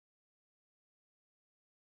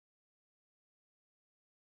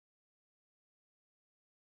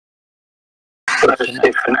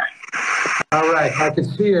disconnect. All right, I can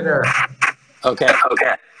see you there. Okay.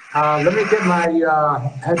 Let me get my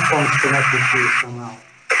headphones connected to you somehow.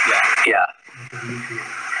 Yeah.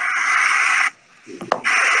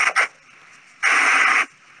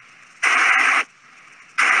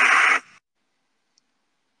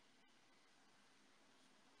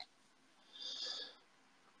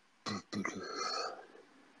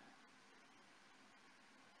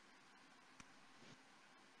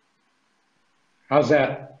 How's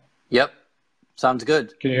that? Yep. Sounds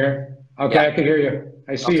good. Can you hear? Okay, Yeah. I can hear you.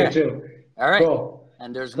 I see you too. All right. Cool.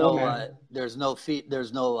 And there's Cool, no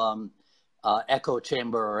echo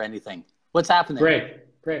chamber or anything. What's happening? Great.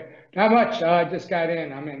 Not much. I just got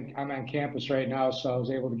in. I'm on campus right now, so I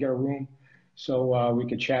was able to get a room so we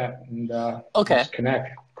could chat and just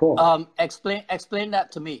connect. Cool. Explain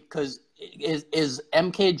that to me, because is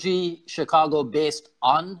MKG Chicago based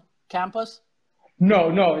on campus?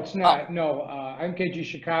 No, it's not. Oh. No, MKG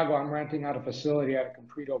Chicago, I'm renting out a facility at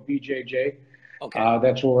Compredo BJJ. Okay.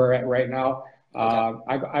 That's where we're at right now.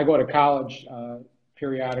 Okay. I go to college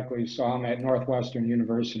periodically, so I'm at Northwestern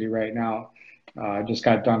University right now. I just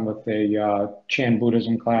got done with a Chan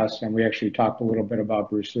Buddhism class, and we actually talked a little bit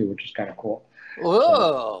about Bruce Lee, which is kind of cool.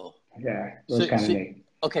 Whoa. So, yeah, it was kind of neat.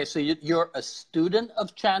 Okay, so you're a student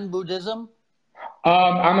of Chan Buddhism?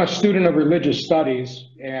 I'm a student of religious studies,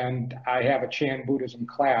 and I have a Chan Buddhism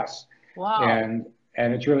class. Wow. And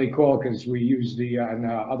it's really cool because we use the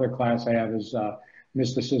other class I have is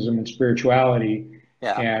mysticism and spirituality.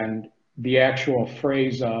 Yeah. And the actual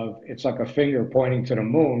phrase of "it's like a finger pointing to the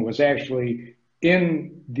moon" was actually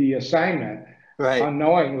in the assignment, right,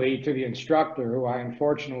 unknowingly to the instructor, who I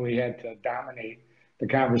unfortunately had to dominate the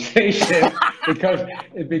conversation because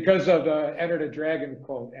of the Enter the Dragon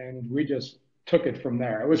quote, and we just took it from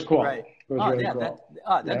there. It was cool. Right. It was really cool.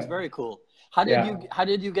 That's very cool. How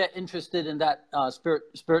did you get interested in that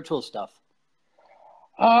spiritual stuff?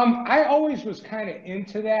 I always was kind of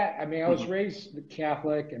into that. I mean, I was raised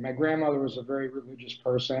Catholic, and my grandmother was a very religious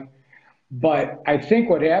person. But I think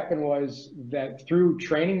what happened was that through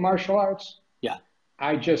training martial arts,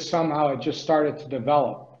 I just somehow it just started to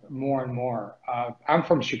develop more and more. I'm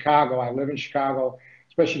from Chicago. I live in Chicago,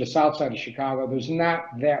 especially the south side of Chicago. There's not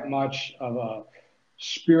that much of a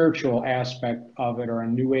spiritual aspect of it or a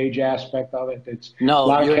new age aspect of it. It's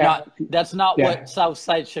that's not what south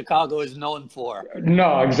side Chicago is known for.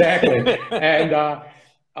 No, exactly. And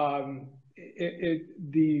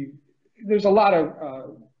there's a lot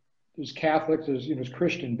of there's Catholics, there's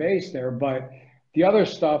Christian base there, but the other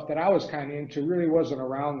stuff that I was kind of into really wasn't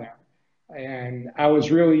around there. And I was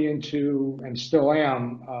really into, and still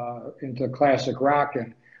am, into classic rock.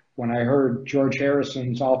 And when I heard George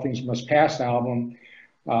Harrison's All Things Must Pass album,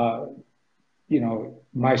 My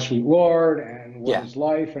Sweet Lord and What Is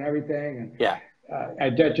Life and everything. And I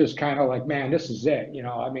just kind of like, man, this is it.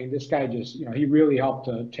 I mean, this guy just, he really helped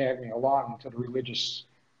to tag me along into the religious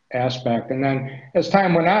aspect. And then as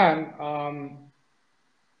time went on,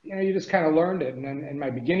 you just kind of learned it. And then in my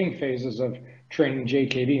beginning phases of training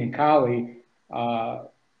JKD and Kali,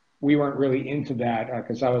 we weren't really into that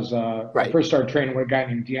because I first started training with a guy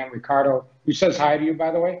named Deon Ricardo, who says hi to you,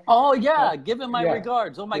 by the way. Oh yeah, give him my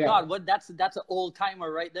regards. Oh my God, that's an old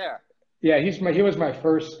timer right there. Yeah, he was my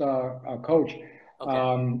first coach.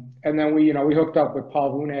 Okay. And then we hooked up with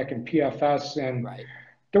Paul Vunak and PFS, and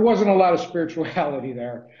there wasn't a lot of spirituality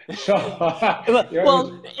there. So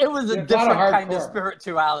it was a different kind of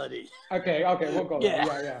spirituality. Okay, we'll go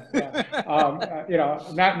there. Yeah.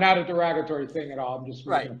 Not a derogatory thing at all. I'm just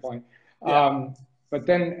making a point. But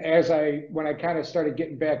then when I kind of started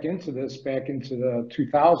getting back into the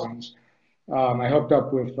 2000s, I hooked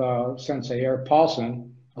up with Sensei Eric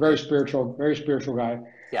Paulson, very spiritual guy.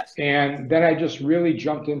 Yes. And then I just really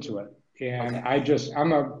jumped into it. And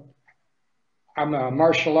I'm a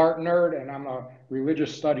martial art nerd, and I'm a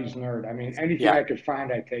religious studies nerd. I mean, anything I could find,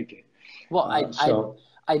 I take it. Well, I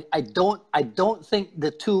don't think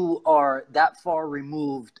the two are that far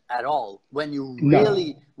removed at all when you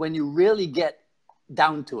really get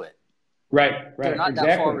down to it. Right. They're not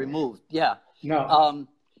that far removed. Yeah. No.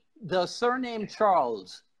 The surname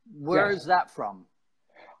Charles, where is that from?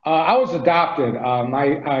 I was adopted.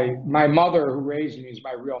 My mother, who raised me, is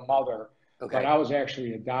my real mother. Okay. But I was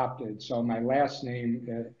actually adopted. So my last name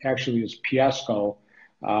actually is Piesco.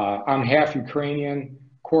 I'm half Ukrainian,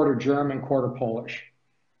 quarter German, quarter Polish.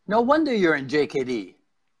 No wonder you're in JKD.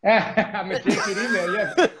 I'm a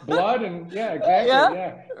JKD man, Blood and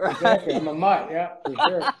exactly. I'm a mutt,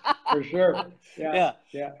 for sure. Yeah.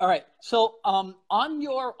 All right. So on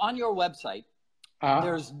your website,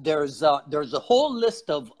 there's a whole list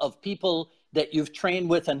of people that you've trained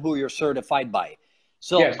with and who you're certified by.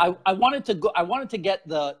 So Yes. I wanted to get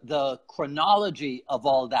the chronology of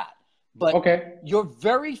all that. But Okay. your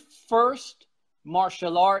very first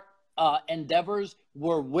martial art endeavors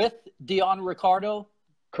were with Dion Ricardo?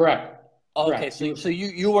 Correct. Okay, Correct. so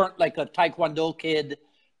you weren't like a Taekwondo kid,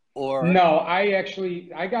 or No, I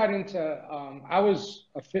got into, I was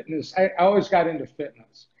a fitness, I always got into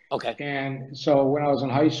fitness. okay, And so when I was in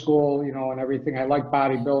high school, you know, and everything, I liked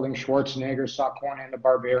bodybuilding, Schwarzenegger, saw Conan the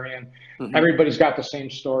Barbarian. Mhm. Everybody's got the same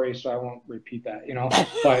story, so I won't repeat that, you know.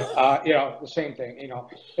 But, you know, the same thing, you know.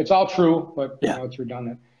 It's all true, but, you know, it's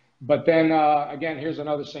redundant. But then, again, here's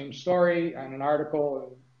another same story on an article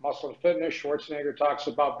in Muscle and Fitness. Schwarzenegger talks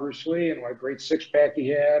about Bruce Lee and what a great six-pack he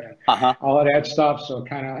had and all of that stuff. So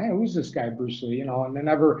kind of, hey, who's this guy, Bruce Lee? You know, and I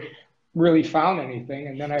never really found anything.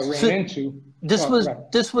 And then I ran into... This was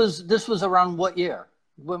around what year?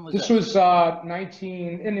 When was this? This was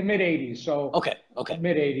 19 in the mid 80s. So okay,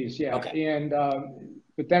 mid 80s, yeah. Okay. And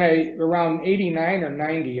but then around 89 or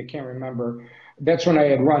 90, I can't remember. That's when I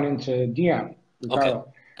had run into Dion Ricardo.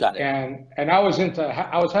 Okay, got it. And I was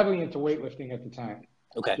heavily into weightlifting at the time.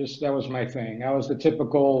 Okay. Just that was my thing. I was the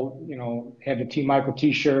typical, you know, had the T Michael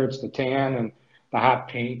t-shirts, the tan and the hot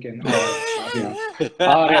pink and all that stuff, you know,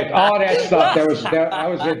 all that stuff. I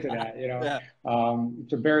was into that, you know. Yeah.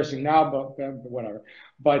 It's embarrassing now, but whatever.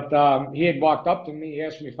 But he had walked up to me, he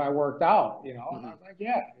asked me if I worked out, you know, and I was like,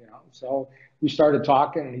 yeah, you know. So we started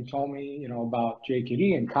talking, and he told me, you know, about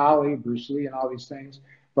JKD and Kali, Bruce Lee, and all these things.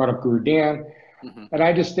 Brought up Guru Dan, and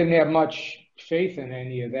I just didn't have much faith in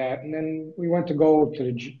any of that. And then we went to go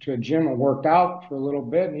to a gym and worked out for a little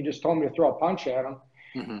bit, and he just told me to throw a punch at him.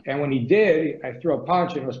 And when he did, I threw a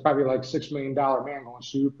punch, and it was probably like $6 million man going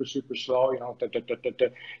super, super slow, you know,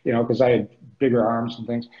 you know, because I had bigger arms and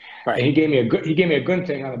things. Right. And he gave me a good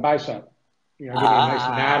thing on the bicep. You know, gave me a nice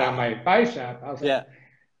knot on my bicep. I was like,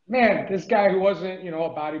 man, this guy who wasn't, you know, a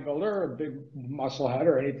bodybuilder or a big muscle head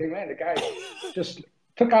or anything, man, the guy just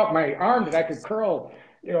took out my arm that I could curl,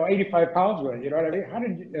 you know, 85 pounds with. You know what I mean? How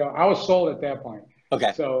did you know? I was sold at that point.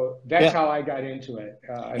 Okay. So that's how I got into it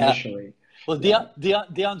initially. Well,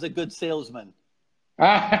 Dion's a good salesman.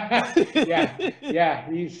 Yeah.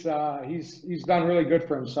 He's done really good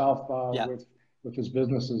for himself with his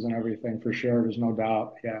businesses and everything, for sure. There's no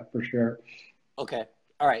doubt. Yeah, for sure. Okay.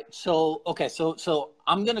 All right. So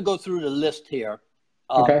I'm going to go through the list here.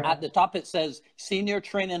 At the top, it says Senior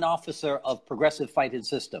Training Officer of Progressive Fighting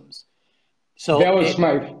Systems. So that was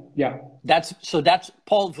That's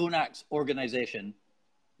Paul Vunak's organization.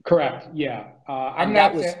 Correct. Yeah.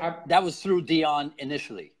 That was through Dion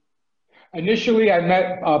initially. Initially, I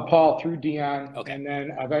met Paul through Dion, and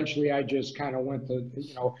then eventually I just kind of went to,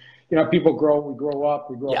 you know, people we grow up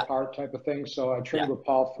apart type of thing. So I trained with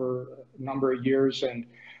Paul for a number of years, and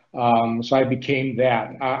so I became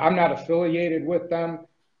that. I'm not affiliated with them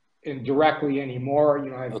indirectly anymore. You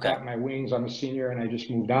know, I've got my wings. I'm a senior, and I just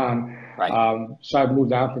moved on. Right. So I've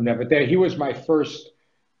moved on from that. But he was my first.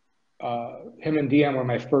 Him and Dion were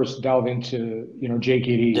my first delve into, you know,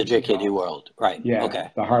 JKD. The JKD world, right? Yeah. Okay.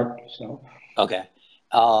 The heart. So. Okay.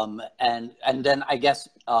 And then I guess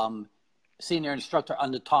senior instructor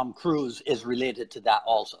under Tom Cruise is related to that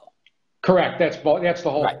also. Correct. That's the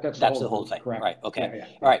whole. Right. That's the whole thing. Correct. Right. Okay. Yeah.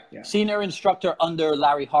 All right. Yeah. Senior instructor under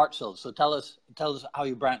Larry Hartzell. So tell us how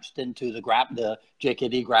you branched into the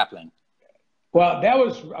JKD grappling. Well, that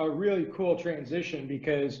was a really cool transition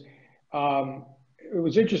because. It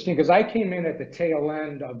was interesting because I came in at the tail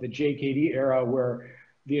end of the JKD era where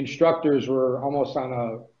the instructors were almost on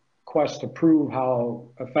a quest to prove how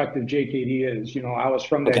effective JKD is. You know, I was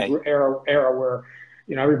from that era where,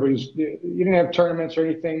 you know, you didn't have tournaments or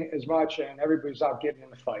anything as much, and everybody's out getting in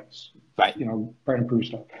the fights. Right. You know, trying to prove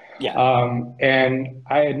stuff. Yeah. And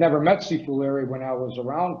I had never met Sifu Larry when I was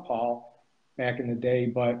around Paul back in the day,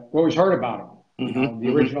 but always heard about him. You know,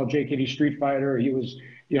 the original JKD Street Fighter. He was,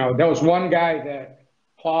 you know, that was one guy that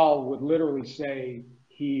Paul would literally say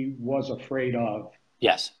he was afraid of.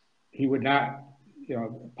 Yes. He would not, you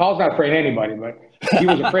know, Paul's not afraid of anybody, but he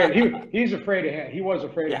was afraid. He's afraid of him. He was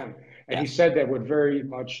afraid of him. And he said that with very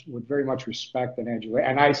much respect and adulation.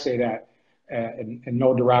 And I say that in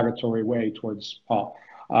no derogatory way towards Paul,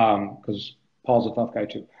 because Paul's a tough guy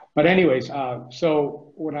too. But anyways,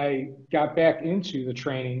 so when I got back into the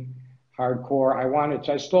training hardcore,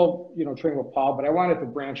 I still, you know, train with Paul, but I wanted to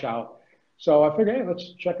branch out. So I figured, hey,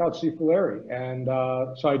 let's check out Sifu Larry. And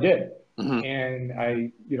so I did. And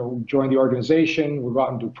I, you know, joined the organization. We'd go out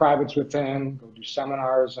and do privates with him, go do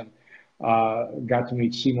seminars, and got to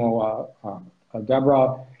meet Simo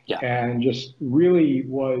Deborah. And just really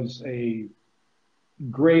was a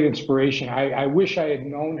great inspiration. I wish I had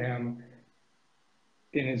known him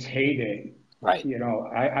in his heyday. Right. You know,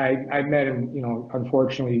 I met him, you know,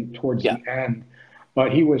 unfortunately towards the end,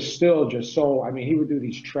 but he was still just so, I mean, he would do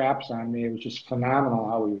these traps on me. It was just phenomenal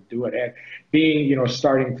how he would do it. And being, you know,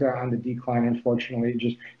 starting to on the decline, unfortunately,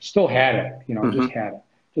 just still had it, you know, just had it.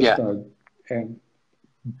 Just, and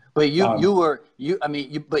but you were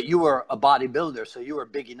a bodybuilder, so you were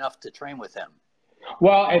big enough to train with him.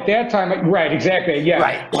 Well, at that time, right, exactly, yeah.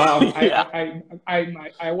 Right.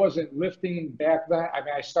 I wasn't lifting back then. I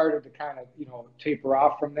mean, I started to kind of, you know, taper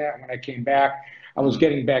off from that. When I came back, I was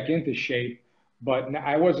getting back into shape, but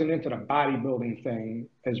I wasn't into the bodybuilding thing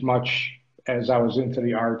as much as I was into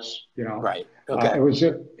the arts, you know. Right. Okay. It was,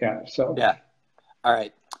 yeah. So. Yeah. All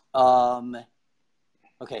right.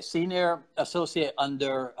 Okay. Senior associate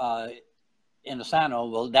under Inosano.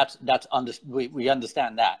 Well, that's we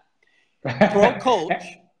understand that. Pro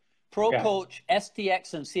coach,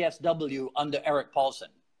 STX and CSW under Eric Paulson.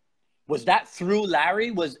 Was that through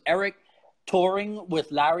Larry? Was Eric touring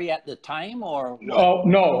with Larry at the time, or what?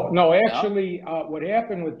 No. Actually, what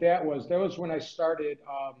happened with that was when I started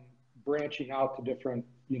branching out to different,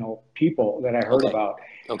 you know, people that I heard about.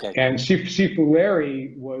 Okay. And Sifu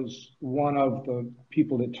Larry was one of the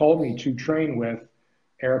people that told me to train with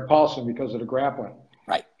Eric Paulson because of the grappling.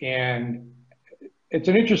 Right. And it's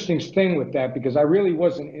an interesting thing with that because I really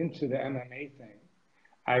wasn't into the MMA thing.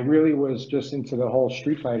 I really was just into the whole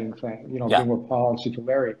street fighting thing, you know, being with Paul and Sifu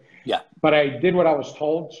Larry. Yeah. But I did what I was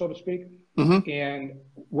told, so to speak. Mm-hmm. And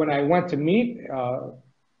when I went to meet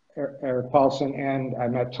Eric Paulson and I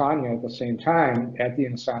met Tanya at the same time at the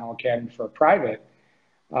Inosano Academy for a private,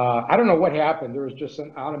 I don't know what happened. There was just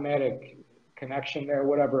an automatic connection there,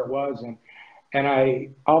 whatever it was. And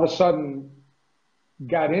I all of a sudden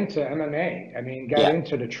got into MMA. I mean, got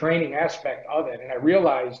into the training aspect of it. And I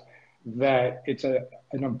realized that it's an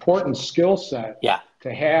important skill set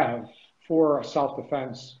to have for a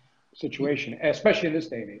self-defense situation, especially in this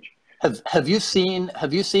day and age. Have you seen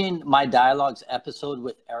my Dialogues episode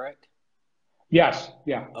with Eric? Yes.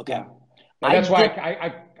 Yeah. Okay. Yeah. And that's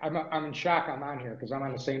why I'm in shock I'm on here because I'm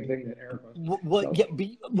on the same thing that Eric was. Well,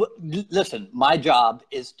 listen, my job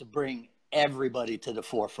is to bring everybody to the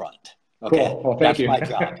forefront. Okay. Cool. Well, thank you. That's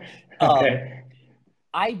my job. Okay.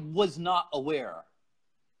 I was not aware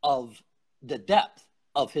of the depth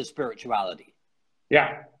of his spirituality.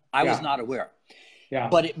 Yeah. I was not aware. Yeah.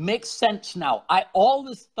 But it makes sense now. I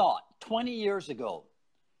always thought 20 years ago,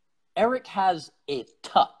 Eric has a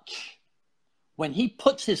touch. When he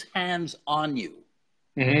puts his hands on you,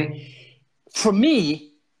 for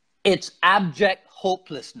me, it's abject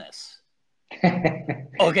hopelessness.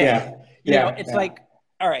 Okay. You know, it's like,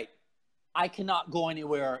 all right, I cannot go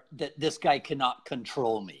anywhere that this guy cannot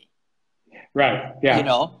control me. Right. Yeah. You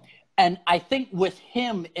know, and I think with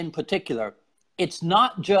him in particular, it's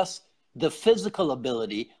not just the physical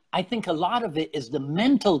ability. I think a lot of it is the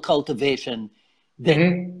mental cultivation that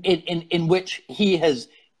in which he has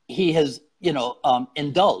you know,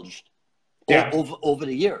 indulged over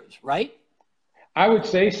the years, right? I would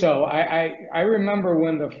say so. I remember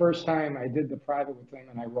when the first time I did the private with him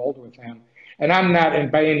and I rolled with him, and I'm not,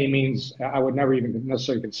 and by any means, I would never even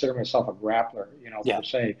necessarily consider myself a grappler, you know, per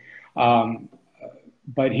se.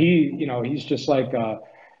 But he, you know, he's just like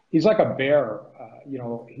he's like a bear. You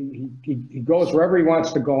know, he goes wherever he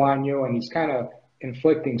wants to go on you, and he's kind of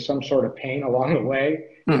inflicting some sort of pain along the way.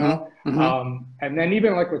 You know, and then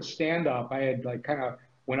even like with stand up, I had like kind of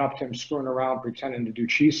went up to him, screwing around, pretending to do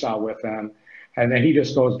chi-sa with him. And then he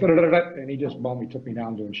just goes, and he just boom, he took me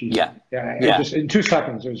down doing chi-sa. Just in 2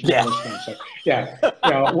 seconds, it was so, you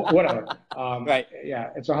know, whatever. Right.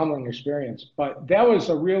 Yeah, it's a humbling experience. But that was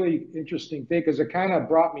a really interesting thing because it kind of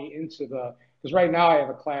brought me into because right now I have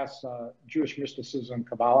a class, Jewish mysticism,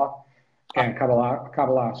 Kabbalah, and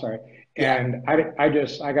Kabbalah, sorry. And I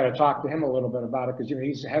got to talk to him a little bit about it because, you know,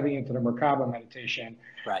 he's heavy into the Merkaba meditation.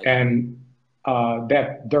 Right. And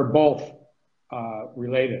that they're both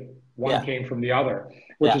related. One came from the other,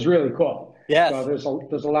 which is really cool. Yes. So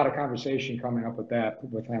there's a lot of conversation coming up with that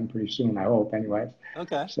with him pretty soon, I hope, anyways.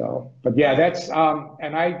 Okay. So, but yeah, that's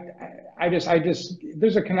and I just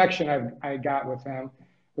there's a connection I got with him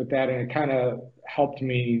with that, and it kind of helped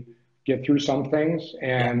me get through some things.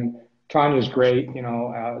 And Tanya's great, you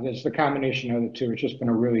know. There's the combination of the two. It's just been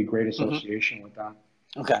a really great association with them.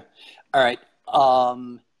 Okay. All right.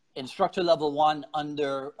 Instructor level 1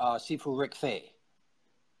 under Sifu Rick Fay.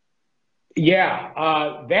 Yeah,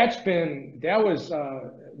 that was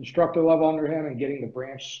instructor level under him and getting the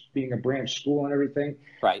branch, being a branch school and everything.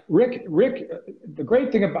 Right. Rick, the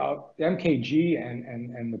great thing about MKG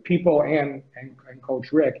and the people and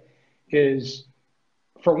Coach Rick is,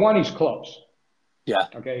 for one, he's close.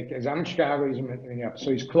 Yeah. Okay, because I'm in Chicago, he's in Minneapolis,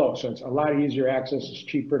 so he's close. So it's a lot easier access. It's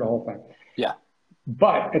cheaper, the whole thing. Yeah.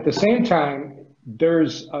 But at the same time,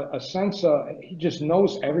 there's a sense of he just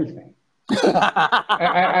knows everything.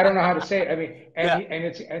 I don't know how to say it. I mean, and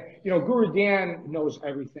it's Guru Dan knows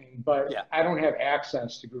everything, but I don't have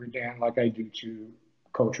access to Guru Dan like I do to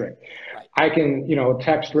Coach Rick. Right. I can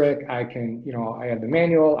text Rick. I can I have the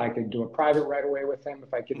manual. I can do a private right away with him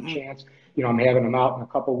if I get a chance. I'm having him out in a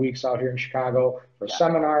couple of weeks out here in Chicago for a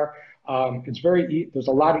seminar. It's there's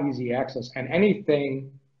a lot of easy access, and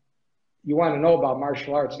anything you want to know about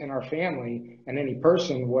martial arts in our family and any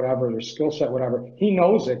person, whatever their skill set, whatever, he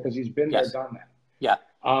knows it because he's been there, done that. Yeah.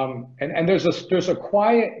 And there's a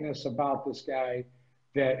quietness about this guy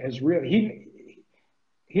that has really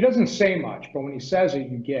he doesn't say much, but when he says it,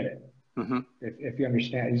 you get it. If you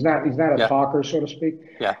understand, he's not a talker, so to speak.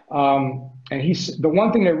 Yeah. And the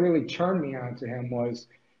one thing that really turned me on to him was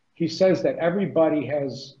he says that everybody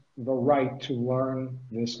has the right to learn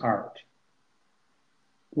this art.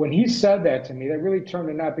 When he said that to me, that really turned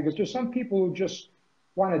me on, because there's some people who just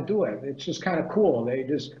want to do it. It's just kind of cool. They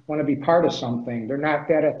just want to be part of something. They're not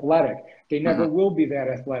that athletic. They never will be that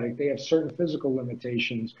athletic. They have certain physical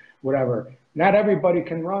limitations, whatever. Not everybody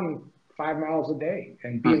can run 5 miles a day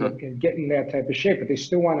and be and get in that type of shape, but they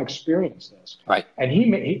still want to experience this. Right. And he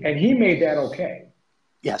made that okay.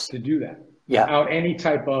 Yes. To do that. Yeah. Without any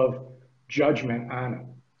type of judgment on it.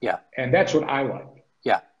 Yeah. And that's what I like.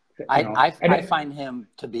 Yeah. I find him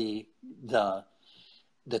to be the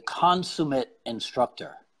consummate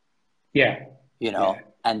instructor. Yeah.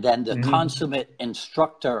 And then the consummate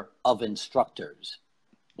instructor of instructors.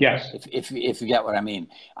 Yes. If you get what I mean.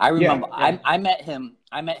 I remember I met him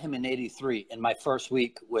in '83 in my first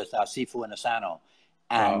week with Sifu and Asano.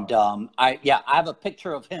 And I have a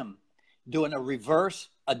picture of him doing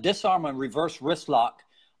a disarm and reverse wrist lock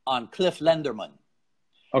on Cliff Lenderman.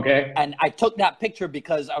 Okay. And I took that picture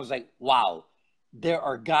because I was like, wow, there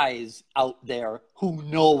are guys out there who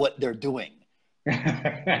know what they're doing.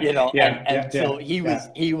 So he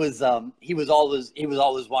was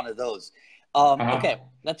always one of those. Okay,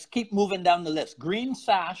 let's keep moving down the list. Green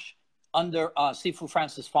sash under Sifu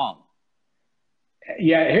Francis Fong.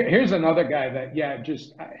 Yeah, here's another guy that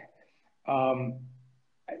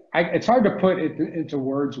it's hard to put it into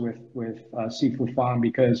words with Sifu Fong,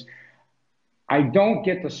 because I don't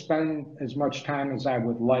get to spend as much time as I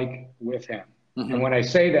would like with him. And when I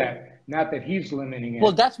say that, not that he's limiting it.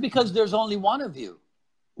 Well, that's because there's only one of you.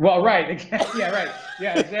 Well, right. Yeah, right.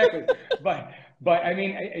 Yeah, exactly. But I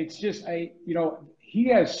mean, it's just, he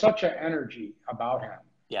has such an energy about him.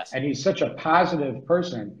 Yes. And he's such a positive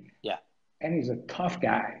person. Yeah. And he's a tough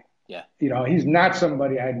guy. Yeah. He's not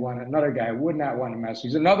somebody another guy I would not want to mess.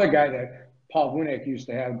 He's another guy that Paul Winnick used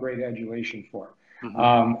to have great adulation for.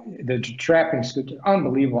 The trapping is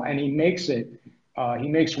unbelievable, and he makes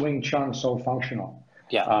Wing Chun so functional.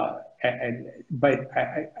 Yeah. But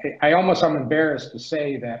I'm embarrassed to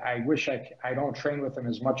say that I wish I don't train with him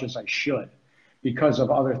as much as I should, because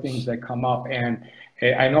of other things that come up. And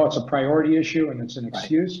I know it's a priority issue and it's an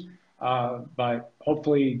excuse, but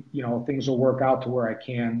hopefully, things will work out to where I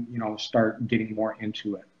can, start getting more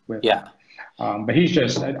into it with him. But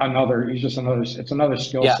it's another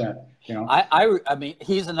skill set. I mean,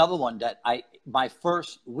 he's another one that my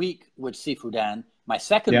first week with Sifu Dan, my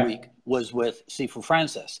second week was with Sifu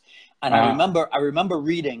Francis. And I remember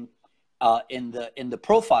reading in the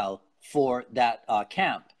profile for that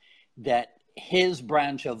camp that his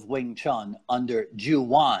branch of Wing Chun under Ju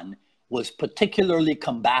Wan was particularly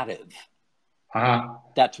combative.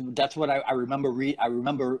 That's what I remember. I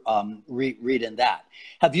remember reading that.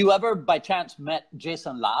 Have you ever, by chance, met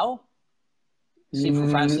Jason Lau,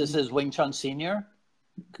 Sifu Francis's Wing Chun senior?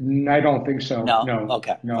 I don't think so. No. No.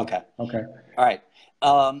 Okay. No. Okay. Okay. All right.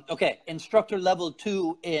 Okay. Instructor level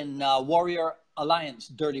 2 in Warrior Alliance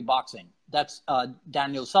Dirty Boxing. That's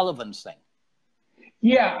Daniel Sullivan's thing.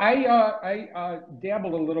 Yeah, I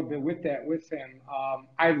dabbled a little bit with that with him.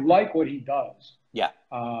 I like what he does. Yeah.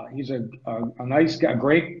 He's a nice guy,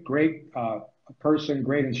 great person,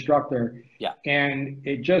 great instructor. Yeah. And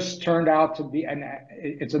it just turned out to be,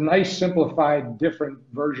 it's a nice, simplified, different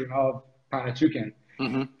version of Panatukan.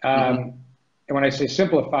 And when I say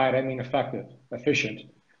simplified, I mean effective, efficient.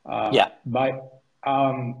 But,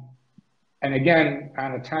 and again,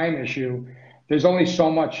 on a time issue, there's only so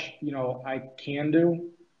much, I can do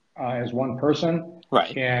as one person.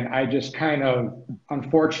 Right. And I just kind of,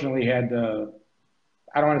 unfortunately, had to,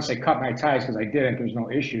 I don't want to say cut my ties, because I didn't. There's no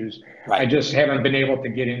issues. Right. I just haven't been able to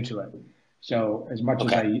get into it. So as much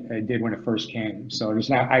as I did when it first came. So there's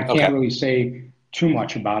not, I can't really say too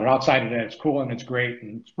much about it. Outside of that, it's cool and it's great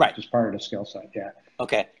and it's just part of the skill set. Yeah.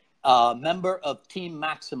 Okay. Member of Team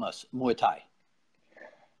Maximus Muay Thai.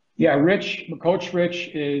 Yeah, Coach Rich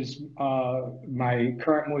is my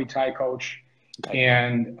current Muay Thai coach,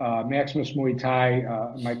 and Maximus Muay Thai.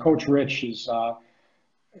 My coach Rich is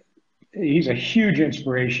he's a huge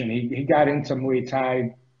inspiration. He got into Muay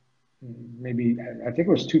Thai maybe I think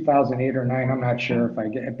it was 2008 or 9. I'm not sure if but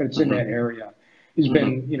it's in that area. He's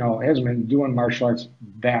been hasn't been doing martial arts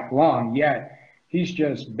that long yet. He's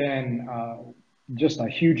just been just a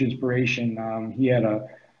huge inspiration. He had a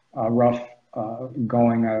rough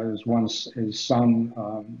going as once his son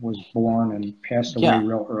was born and passed away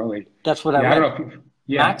real early. That's what I read. I don't know if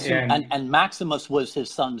and Maximus was his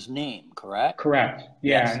son's name, correct? Correct.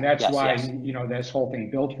 Yeah, yes. And that's why this whole thing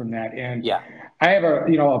built from that. And I have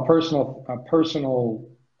a personal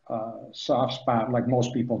soft spot, like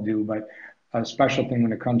most people do, but a special thing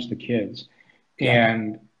when it comes to kids.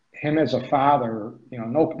 And him as a father,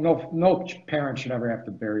 no parent should ever have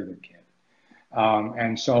to bury their kid.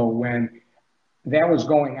 And so when that was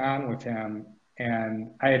going on with him,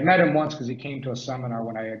 and I had met him once because he came to a seminar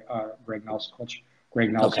when I had Coach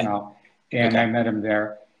Greg Nelson out, and I met him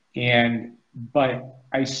there. But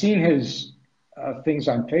I seen his things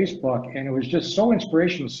on Facebook, and it was just so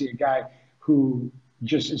inspirational to see a guy who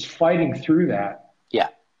just is fighting through that. Yeah.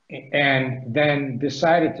 And then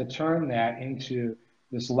decided to turn that into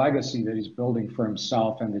this legacy that he's building for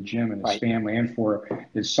himself and the gym and his family and for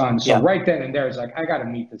his son. So right then and there, it's like, I got to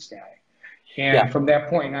meet this guy. And from that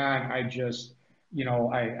point on, I just,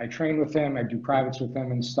 I train with him, I do privates with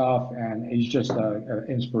him and stuff, and he's just an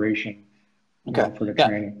inspiration for the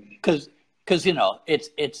training. Because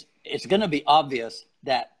it's going to be obvious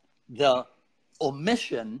that the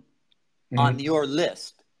omission on your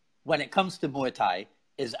list when it comes to Muay Thai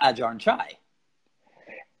is Ajahn Chai.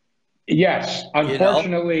 Yes,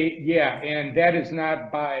 unfortunately, and that is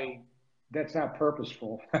that's not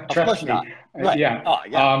purposeful. Trust me. Not. Right. Yeah. Oh,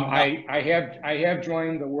 yeah. I have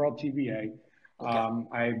joined the World TBA.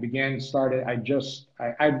 I've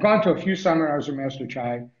gone to a few seminars with Master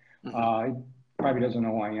Chai. He probably doesn't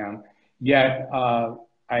know who I am. Yet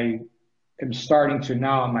I am starting to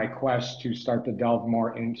now on my quest to start to delve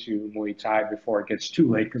more into Muay Thai before it gets too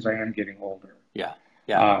late, because I am getting older. Yeah.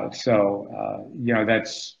 Yeah.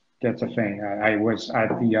 That's a thing. I was at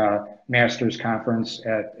the Masters Conference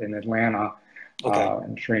in Atlanta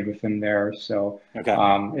and trained with him there. So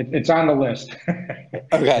it's on the list.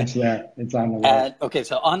 It's there. It's on the list.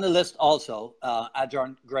 So on the list also,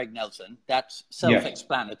 Ajahn Greg Nelson. That's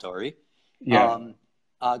self-explanatory. Yeah.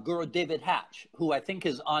 Guru David Hatch, who I think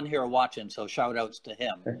is on here watching, so shout outs to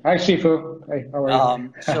him. Hi, Sifu. Hey, how are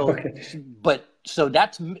you? So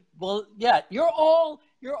that's, you're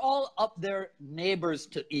all up there neighbors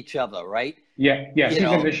to each other, right? Yeah. He's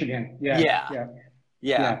in Michigan. Yeah.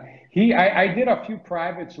 I did a few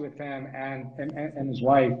privates with him and his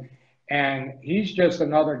wife, and he's just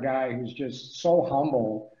another guy who's just so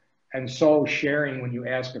humble and so sharing when you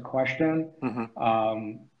ask a question.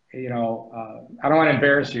 I don't want to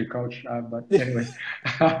embarrass you, Coach, but anyway,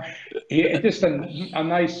 just a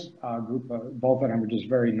nice group. Both of them are just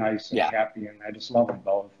very nice and happy, and I just love them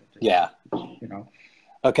both.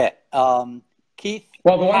 Okay. Keith.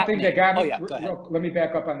 Well, the one thing that got me, let me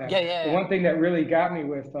back up on that. The one thing that really got me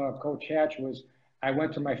with Coach Hatch was I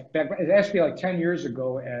went to it has to be like 10 years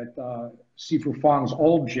ago at Sifu Fong's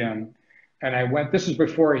old gym. And I went, this is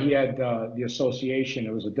before he had the association.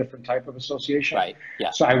 It was a different type of association. Right, yeah.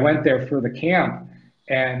 So I went there for the camp,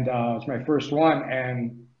 and it was my first one.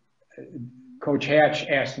 And Coach Hatch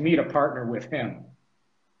asked me to partner with him.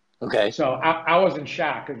 Okay. So I was in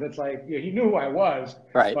shock, because it's like, he knew who I was.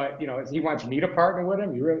 Right. But, he wants me to partner with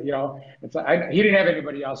him. He really, it's like, he didn't have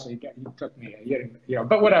anybody else, so he took me. He didn't,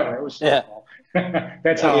 but whatever. It was so cool.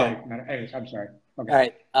 That's how anyways, I'm sorry.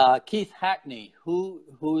 Okay. All right. Keith Hackney,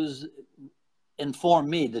 who's informed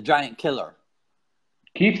me, the Giant Killer.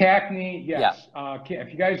 Keith Hackney, yes. Yeah.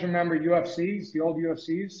 If you guys remember UFCs, the old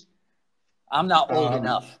UFCs. I'm not old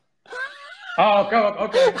enough. Oh,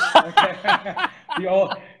 okay.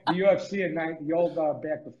 the UFC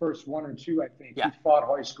back the first 1 or 2, I think. Yeah. He fought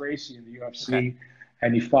Hoist Gracie in the UFC,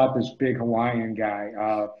 and he fought this big Hawaiian guy.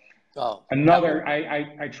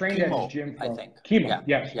 I trained Kimo, at his gym. I think. Kimo,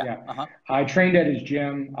 yes. I trained at his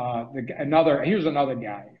gym. He was another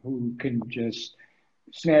guy who can just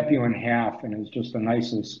snap you in half, and is just the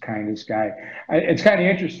nicest, kindest guy. It's kind of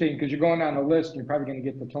interesting, because you're going down the list, and you're probably going to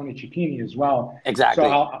get the Tony Cicchini as well. Exactly. So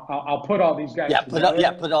I'll put all these guys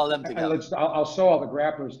together. Put all them together. I'll sew all the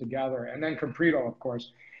grapplers together, and then Comprito, of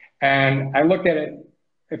course. And I looked at it.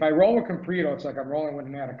 If I roll with Comprito, it's like I'm rolling with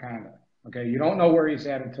an anaconda. Okay, you don't know where he's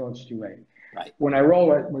at until it's too late. Right. When I roll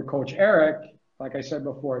with Coach Eric, like I said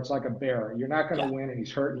before, it's like a bear. You're not going to win, and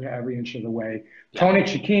he's hurting you every inch of the way. Tony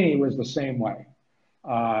Cicchini was the same way.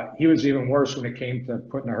 He was even worse when it came to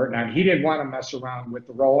putting the hurt on. He didn't want to mess around with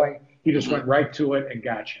the rolling. He just went right to it and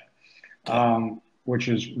got you, which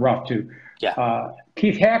is rough too. Yeah.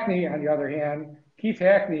 Keith Hackney, on the other hand,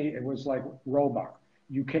 it was like rollbar.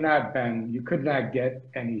 You cannot bend. You could not get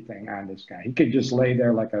anything on this guy. He could just lay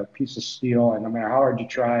there like a piece of steel, and no matter how hard you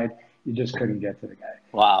tried, you just couldn't get to the guy.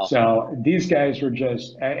 Wow. So these guys were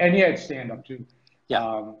just, and he had stand up too.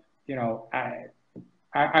 Yeah. You know,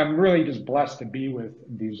 I'm really just blessed to be with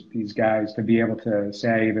these guys, to be able to say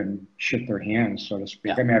I even shook their hands, so to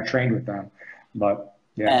speak. I mean, I've trained with them, but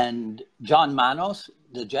yeah. And John Manos,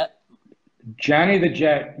 the Jet? Johnny the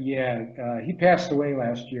Jet, he passed away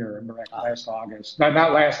last year, last August. Not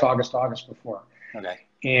last August, August before. Okay.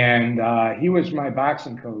 And he was my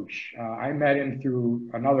boxing coach. I met him through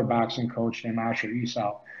another boxing coach named Asher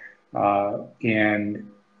Esau. And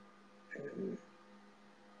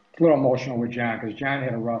it's a little emotional with John, because John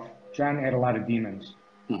had a lot of demons.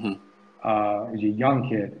 Mm-hmm. He was a young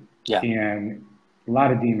kid, and a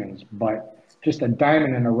lot of demons, but just a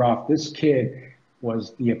diamond in the rough. This kid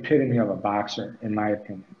was the epitome of a boxer, in my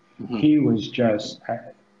opinion. Mm-hmm. He was just,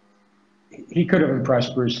 he could have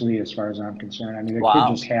impressed Bruce Lee as far as I'm concerned. I mean, the kid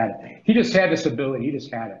just had it. He just had this ability. He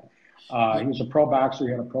just had it. He was a pro boxer.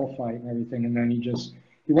 He had a pro fight and everything. And then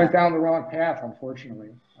he went down the wrong path, unfortunately.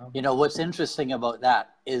 You know, what's interesting about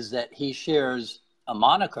that is that he shares a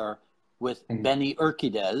moniker with Benny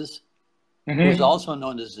Urquidez, who's also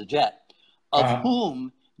known as the Jet, of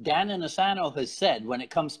whom Dan Inosanto has said, when it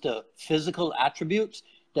comes to physical attributes,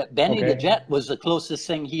 that Benny the Jet was the closest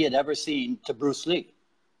thing he had ever seen to Bruce Lee.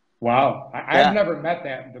 Wow. I've never met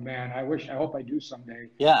the man. I hope I do someday.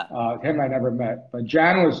 Yeah. Him I never met. But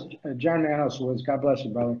John Manos was, God bless you,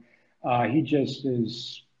 brother. He just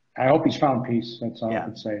is, I hope he's found peace. That's all I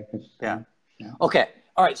can say. Yeah. Okay.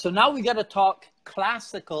 All right. So now we got to talk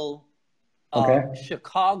classical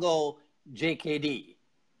Chicago JKD.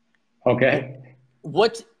 Okay.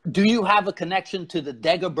 What do you have a connection to the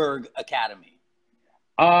Degerberg Academy?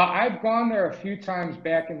 I've gone there a few times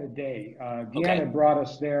back in the day. Deanne had brought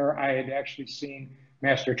us there. I had actually seen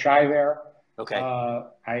Master Chai there. Okay.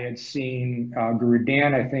 I had seen Guru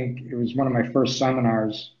Dan. I think it was one of my first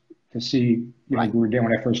seminars to see Guru Dan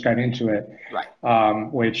when I first got into it. Right.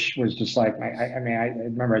 Which was just like, I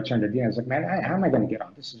remember I turned to Deanne. I was like, man, how am I going to get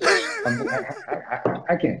on? This is,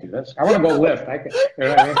 I can't do this. I want to go lift. You know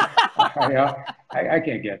what I mean? I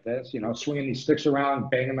can't get this, swinging these sticks around,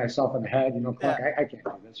 banging myself in the head, I can't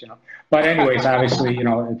do this, But anyways, obviously,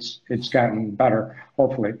 it's gotten better,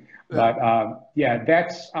 hopefully. But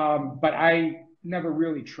but I never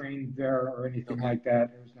really trained there or anything like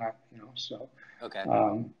that. It was not, so. Okay.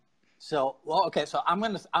 So I'm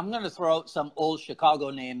gonna throw out some old Chicago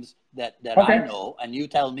names that I know, and you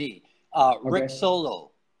tell me. Rick Solo.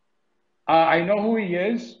 I know who he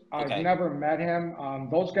is. I've never met him.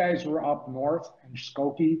 Those guys were up north in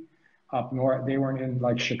Skokie, up north. They weren't in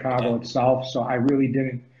like Chicago itself, so I really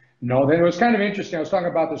didn't know that. It was kind of interesting. I was talking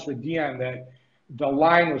about this with Dion, that the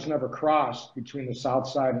line was never crossed between the south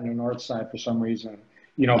side and the north side for some reason.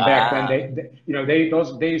 Back then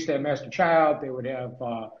they used to have Master Child. They would have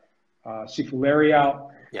Sifu Larry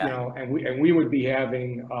out, and we would be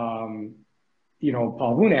having Paul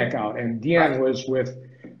Vunak out, and Dion was with.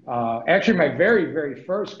 Actually, my very, very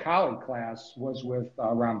first Kali class was with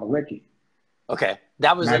Ron Balicki. Okay,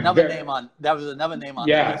 that was another name on.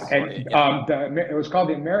 Yeah, and it was called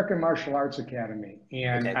the American Martial Arts Academy,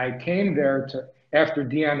 and I came there after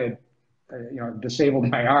Dion had, disabled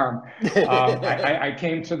my arm. I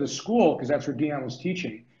came to the school because that's where Dion was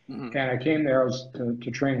teaching, and I came there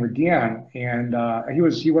to train with Dion, and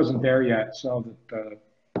he wasn't there yet, so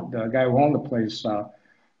the guy who owned the place,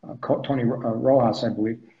 Tony Rojas, I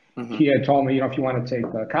believe. He had told me, if you want to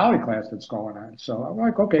take the Kali class that's going on. So I'm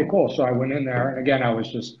like, okay, cool. So I went in there, and again, I was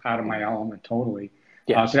just out of my element totally.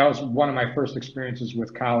 So that was one of my first experiences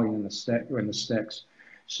with Kali in the sticks.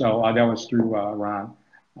 So that was through Ron.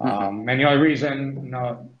 And the only reason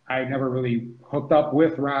I never really hooked up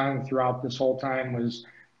with Ron throughout this whole time was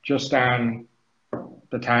just on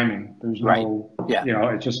the timing. There's no,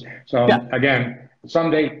 it's just again,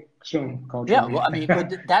 someday. Soon, Coach. Yeah, well, I mean,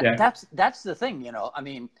 but that's the thing, I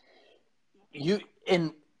mean,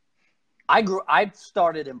 I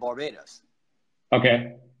started in Barbados.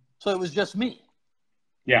 Okay. So it was just me.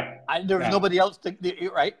 Yeah. There was nobody else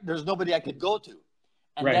right? There's nobody I could go to.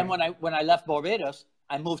 And then when I left Barbados,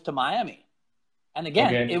 I moved to Miami. And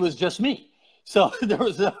again, it was just me. So there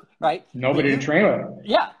was right? Nobody to train with.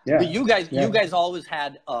 Yeah. Yeah. But you guys always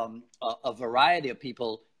had a variety of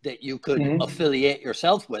people that you could affiliate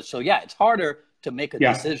yourself with. So yeah, it's harder to make a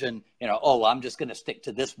decision, you know, oh, I'm just going to stick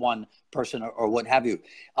to this one person or what have you.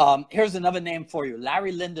 Here's another name for you,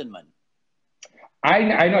 Larry Lindenman.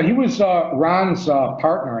 I know he was Ron's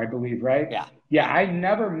partner, I believe, right? Yeah. Yeah, I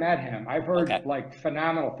never met him. I've heard like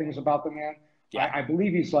phenomenal things about the man. Yeah. I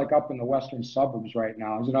believe he's like up in the western suburbs right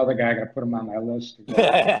now. He's another guy I got to put him on my list to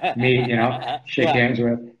go meet, you know, shake hands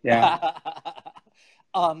with. Yeah.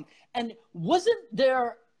 And wasn't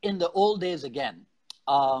there in the old days again?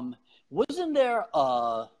 Wasn't there?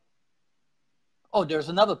 Oh, there's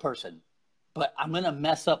another person, but I'm gonna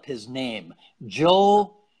mess up his name.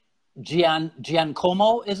 Joe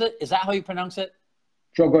Giancomo, is it? Is that how you pronounce it?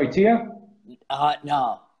 Joe Goitia?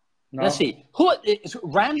 No. Let's see. Who is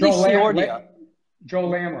Randy Ciordia? Joe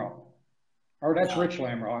Lamro. Or that's Rich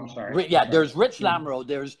Lamro. I'm sorry. Yeah, there's Rich Lamro.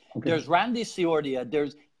 There's Randy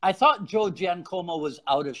Ciordia. I thought Joe Giancomo was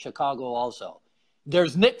out of Chicago also.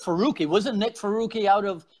 There's Nick Ferrucchi. Wasn't Nick Ferrucchi out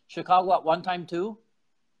of Chicago at one time too?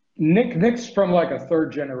 Nick's from like a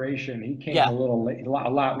third generation. He came a little late, a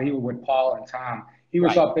lot later with Paul and Tom. He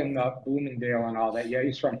was up in Bloomingdale and all that. Yeah,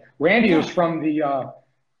 he's from. Randy was from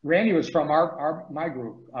my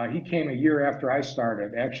group. He came a year after I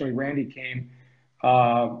started. Actually, Randy came.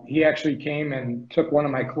 He actually came and took one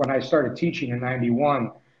of my, when I started teaching in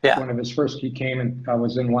 '91. Yeah. One of his first, he came and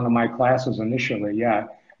was in one of my classes initially. Yeah.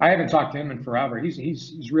 I haven't talked to him in forever.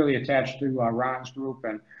 He's really attached to Ron's group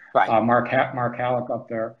and Mark Halleck up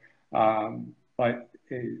there. But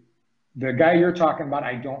the guy you're talking about,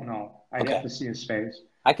 I don't know. I'd have to see his face.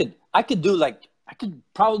 I could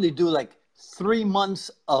probably do like 3 months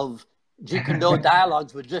of Jeet Kune Do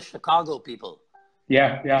dialogues with just Chicago people.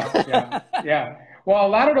 Yeah. Well, a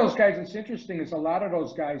lot of those guys, it's interesting is a lot of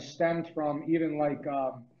those guys stemmed from even like,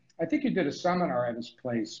 I think you did a seminar at his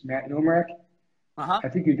place, Matt Numerick. I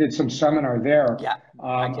think you did some seminar there. Yeah.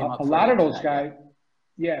 A lot of those guys,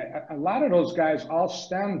 a lot of those guys all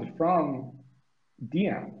stemmed from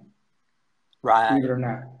Dion. Right. Believe it or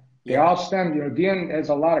not. They all stemmed, you know, Dion has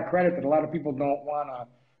a lot of credit that a lot of people don't want to,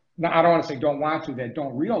 I don't want to say don't want to, that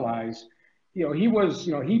don't realize. You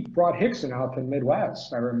know, he brought Hickson out to the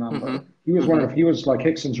Midwest, I remember. He was he was like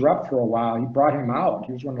Hickson's rep for a while. He brought him out.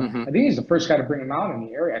 He was one of I think he's the first guy to bring him out in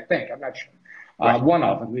the area, I think. I'm not sure. One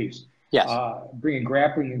of, at least. Yes. Bringing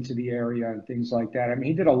grappling into the area and things like that. I mean,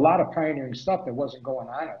 he did a lot of pioneering stuff that wasn't going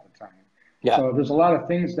on at the time. Yeah. So there's a lot of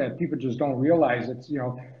things that people just don't realize. It's, you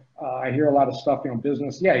know, I hear a lot of stuff, you know,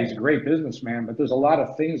 business. Yeah, he's a great businessman, but there's a lot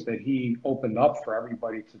of things that he opened up for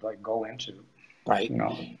everybody to like go into. Right. You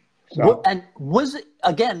know. So. And was it,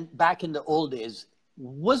 again, back in the old days,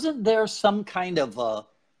 wasn't there some kind of a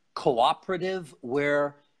cooperative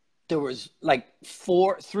where there was like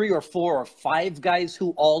 3 or 4 or 5 guys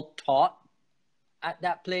who all taught at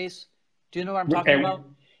that place? Do you know what I'm talking about?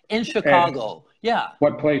 In Chicago. Yeah.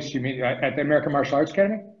 What place you mean? At the American Martial Arts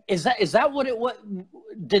Academy? Is that what it was?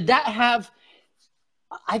 Did that have,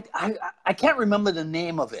 I can't remember the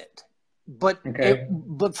name of it, but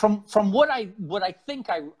but from what I think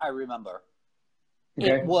I remember,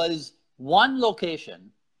 it was one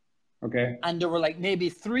location. Okay. And there were like maybe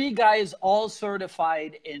 3 guys all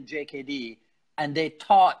certified in JKD, and they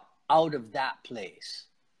taught out of that place.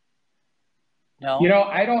 No? You know,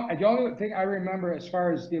 the only thing I remember as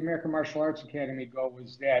far as the American Martial Arts Academy go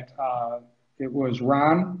was that it was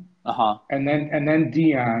Ron and then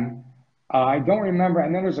Dion. I don't remember.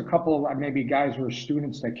 And then there's a couple of maybe guys who were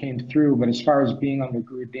students that came through, but as far as being under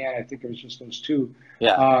Guru Dan, I think it was just those 2.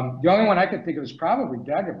 Yeah. The only one I could think of was probably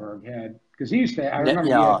Dagerberg had, because he used to, I remember he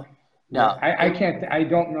had, no, I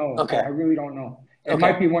don't know. Okay. I really don't know. It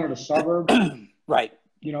might be one of the suburbs. Right.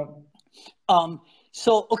 You know?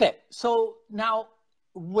 So now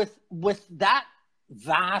with that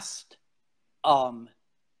vast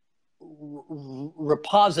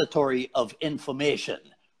repository of information,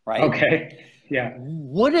 right? Okay. Yeah.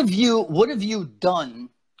 What have you done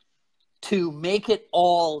to make it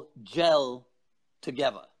all gel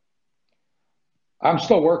together? I'm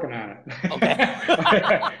still working on it. Okay.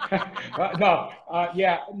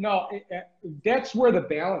 That's where the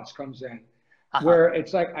balance comes in, where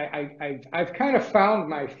it's like I've kind of found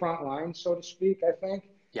my front line, so to speak. I think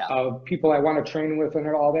of people I want to train with and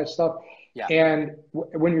all that stuff. Yeah. And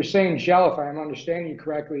when you're saying gel, if I'm understanding you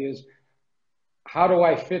correctly, is how do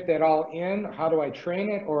I fit that all in? How do I train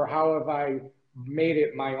it, or how have I made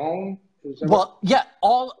it my own? All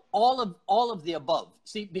of the above.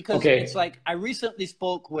 See, because it's like I recently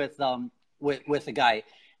spoke with a guy,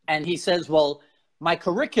 and he says, "Well, my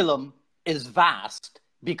curriculum is vast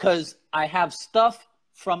because I have stuff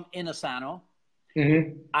from Inasano.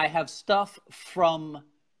 Mm-hmm. I have stuff from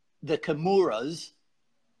the Kimuras.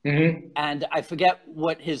 Mm-hmm. And I forget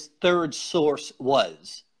what his third source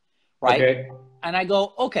was, right? Okay. And I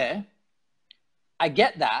go, okay, I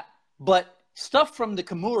get that, but stuff from the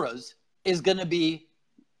Kimuras is going to be,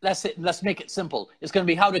 let's make it simple. It's going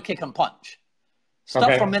to be how to kick and punch.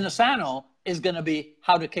 Stuff from Inasano is going to be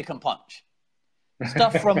how to kick and punch.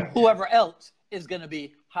 Stuff from whoever else is going to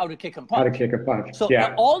be how to kick and punch. How to kick a punch. So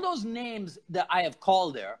all those names that I have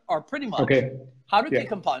called there are pretty much how to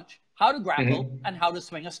kick and punch, how to grapple, and how to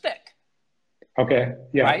swing a stick. Okay.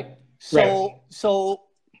 Yeah. Right. So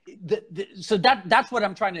that's what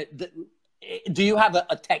I'm trying to. Do you have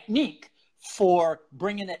a technique for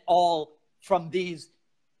bringing it all from these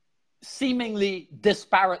seemingly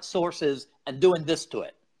disparate sources and doing this to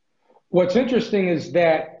it? What's interesting is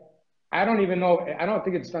that I don't even know, I don't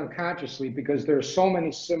think it's done consciously because there are so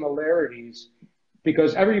many similarities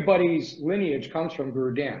because everybody's lineage comes from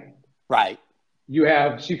Guru Dan. Right. You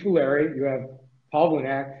have Sifu Larry, you have Paul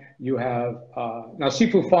Vunak, you have, now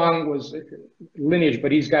Sifu Fang was lineage,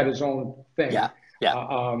 but he's got his own thing. Yeah.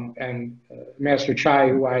 And Master Chai,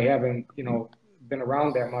 who I haven't, been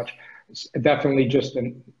around that much, it's definitely just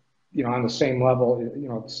on the same level,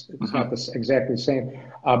 it's not exactly the same,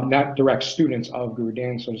 not direct students of Guru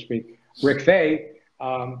Dan, so to speak. Rick Fay,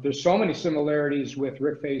 there's so many similarities with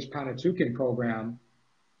Rick Fay's Panatukan program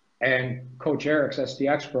and Coach Eric's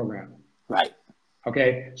SDX program. Right.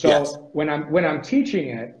 Okay. So when I'm teaching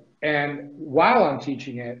it, and while I'm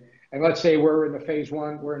teaching it, and let's say we're in the phase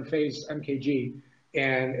 1, we're in phase MKG,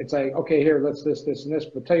 and it's like, okay, here, let's this, and this.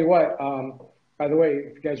 But tell you what, by the way,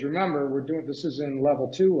 if you guys remember, this is in level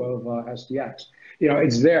 2 of SDX.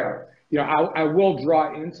 It's there. I will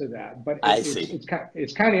draw into that, but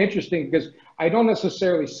it's kind of interesting because I don't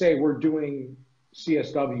necessarily say we're doing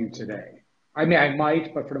CSW today. I mean, I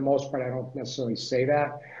might, but for the most part, I don't necessarily say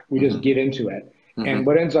that. We just get into it. And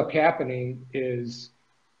what ends up happening is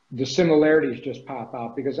the similarities just pop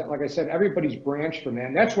out because, like I said, everybody's branched from that.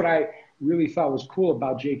 And that's what I really thought was cool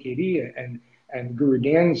about JKD and Guru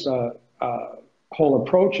Dan's whole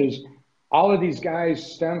approach is all of these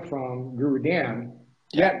guys stem from Guru Dan,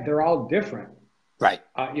 yet they're all different. Right.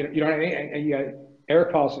 You know what I mean? And you got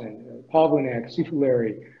Eric Paulson, Paul Vunak, Sifu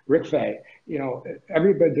Larry, Rick Fay,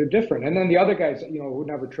 everybody, they're different. And then the other guys, who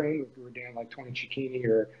never trained with Guru Dan, like Tony Cicchini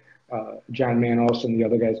or John Manos and the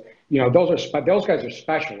other guys, those guys are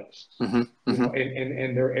specialists,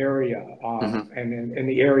 in their area. And in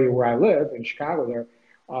the area where I live in Chicago there,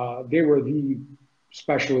 they were the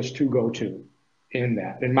specialists to go to in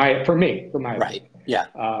that, for my right.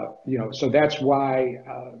 Opinion. So that's why,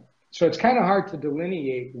 so it's kind of hard to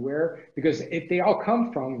delineate because they all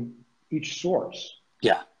come from each source.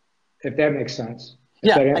 Yeah. If that makes sense.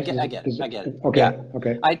 Yeah, I get it. Okay. Yeah.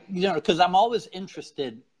 Okay. Because I'm always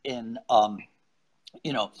interested in,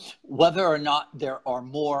 whether or not there are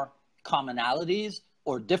more commonalities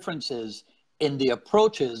or differences in the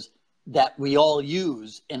approaches that we all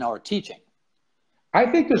use in our teaching. I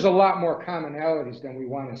think there's a lot more commonalities than we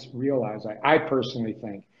want to realize. I personally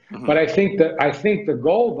think, but I think the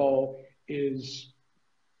goal though is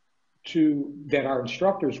that our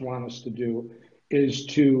instructors want us to do is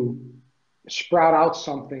to sprout out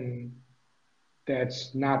something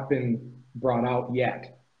that's not been brought out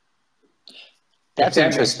yet. That's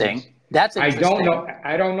interesting. That's interesting.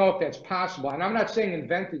 I don't know if that's possible, and I'm not saying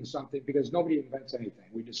inventing something because nobody invents anything.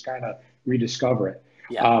 We just kind of rediscover it.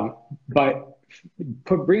 Yeah. But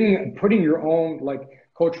putting your own, like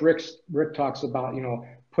Coach Rick talks about,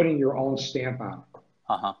 putting your own stamp on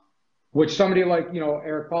it, which somebody like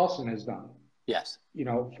Eric Paulson has done. Yes.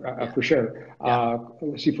 For sure.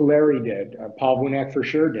 Sifu Larry did. Paul Vunak for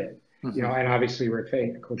sure did. And obviously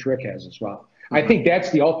Coach Rick has as well. I think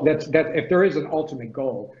that's if there is an ultimate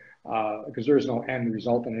goal, because there is no end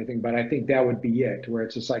result in anything, but I think that would be it, where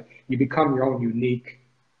it's just like you become your own unique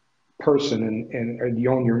person and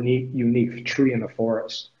your own unique tree in the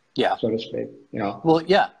forest, so to speak. Well,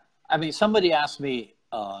 yeah. I mean, somebody asked me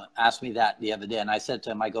that the other day, and I said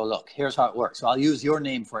to him, I go, look, here's how it works. So I'll use your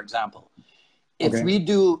name for example. If we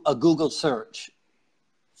do a Google search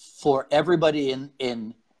for everybody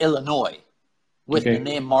in Illinois with the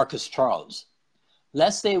name Marcus Charles,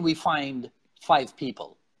 let's say we find 5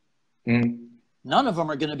 people. None of them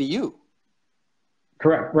are going to be you.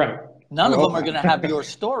 Correct. Right. None of them are going to have your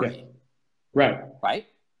story. Right. Right.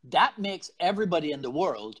 That makes everybody in the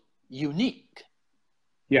world unique.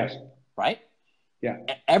 Yes. Right. Yeah.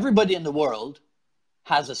 Everybody in the world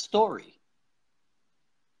has a story.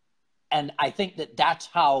 And I think that's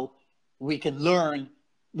how we can learn.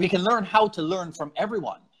 We can learn how to learn from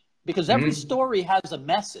everyone. because every story has a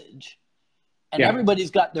message, and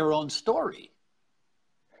everybody's got their own story.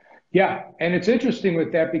 Yeah, and it's interesting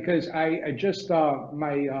with that because I just,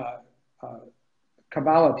 my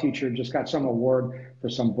Kabbalah teacher just got some award for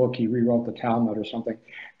some book. He rewrote the Talmud or something.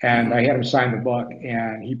 And I had him sign the book,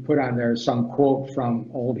 and he put on there some quote from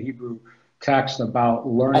old Hebrew text about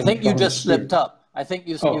learning. I think you just slipped up. I think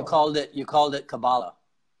you called it Kabbalah.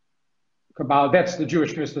 Kabbalah, that's the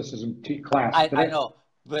Jewish mysticism class. I know,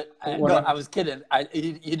 but I was kidding.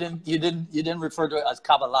 You didn't refer to it as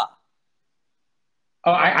Kabbalah.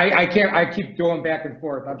 Oh, I can't. I keep going back and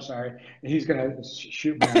forth. I'm sorry. He's gonna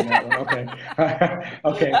shoot me on that one.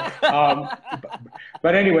 Okay, okay.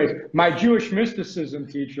 But anyways, my Jewish mysticism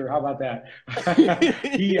teacher. How about that?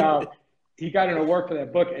 He got an award for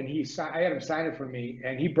that book, and I had him sign it for me.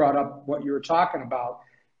 And he brought up what you were talking about,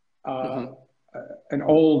 an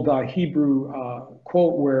old Hebrew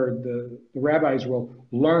quote where the rabbis will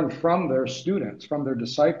learn from their students, from their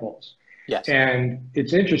disciples. Yes. And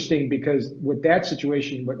it's interesting because with that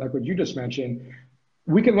situation, like what you just mentioned,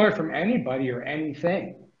 we can learn from anybody or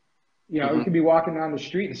anything. You know, you could be walking down the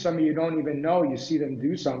street and somebody you don't even know, you see them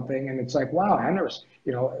do something and it's like, wow, I never,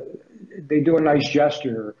 you know, they do a nice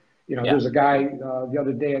gesture. You know, there's a guy the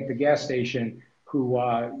other day at the gas station who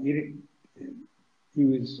he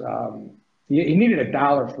needed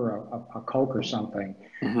 $1 for a Coke or something.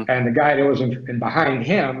 And the guy that was in behind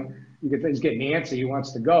him, he's getting antsy. He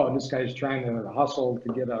wants to go, and this guy's trying to hustle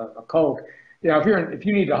to get a Coke. You know, if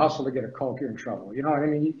you need to hustle to get a Coke, you're in trouble. You know what I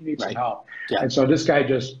mean? You need some help. Yeah. And so this guy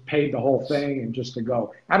just paid the whole thing and just to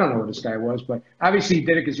go. I don't know who this guy was, but obviously he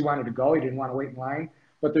did it because he wanted to go. He didn't want to wait in line.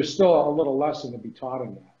 But there's still a little lesson to be taught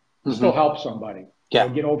in that. Still help somebody. You know,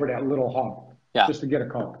 get over that little hump. Just to get a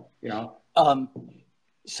Coke. You know.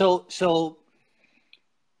 So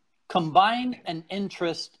combine an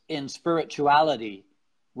interest in spirituality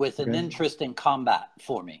with an interest in combat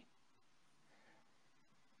for me.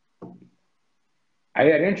 I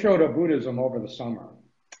had intro to Buddhism over the summer,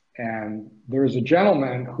 and there's a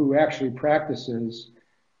gentleman who actually practices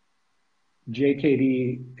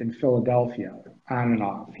JKD in Philadelphia on and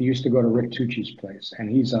off. He used to go to Rick Tucci's place, and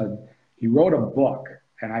he wrote a book.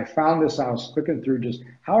 And I found this, I was clicking through just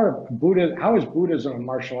how is Buddhism and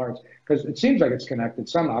martial arts? Because it seems like it's connected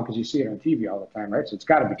somehow because you see it on TV all the time, right? So it's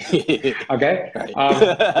got to be, okay? You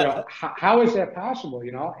know, how is that possible,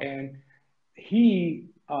 you know? And he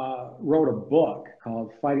wrote a book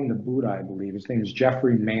called Fighting the Buddha, I believe. His name is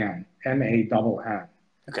Jeffrey Mann, M-A-N-N.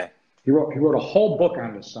 Okay. He wrote a whole book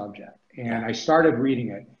on this subject, and I started reading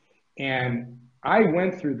it. And I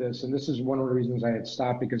went through this, and this is one of the reasons I had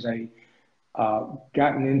stopped, because I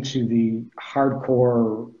gotten into the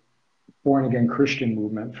hardcore born-again Christian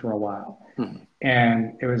movement for a while.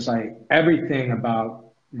 And it was like everything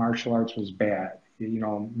about martial arts was bad. You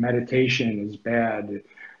know, meditation is bad.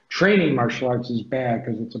 Training martial arts is bad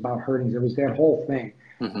because it's about hurting. It was that whole thing.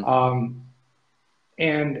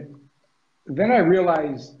 And then I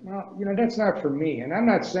realized, well, you know, that's not for me. And I'm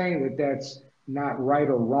not saying that that's not right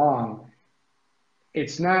or wrong.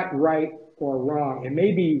 It's not right or wrong. It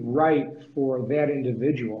may be right for that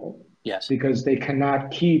individual. Yes. Because they cannot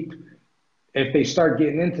keep, if they start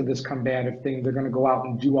getting into this combative thing, they're going to go out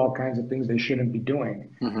and do all kinds of things they shouldn't be doing.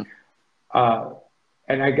 And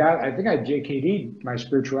I think I JKD'd my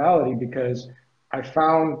spirituality because I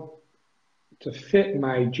found to fit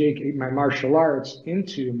my martial arts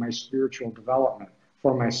into my spiritual development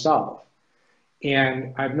for myself.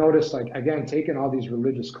 And I've noticed, like, again, taking all these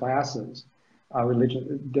religious classes,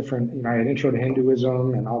 different, you know, I had intro to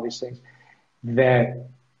Hinduism and all these things, that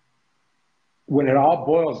when it all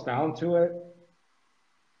boils down to it,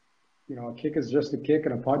 you know, a kick is just a kick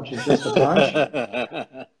and a punch is just a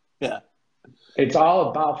punch. It's all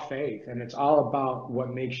about faith, and it's all about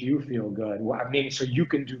what makes you feel good. I mean, so you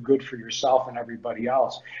can do good for yourself and everybody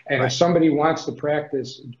else. And if somebody wants to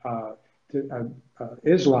practice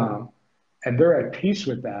Islam and they're at peace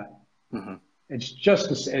with that, it's just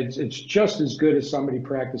as good as somebody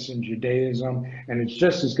practicing Judaism, and it's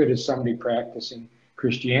just as good as somebody practicing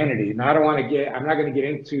Christianity. And I'm not going to get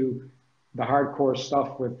into the hardcore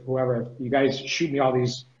stuff with whoever. You guys shoot me all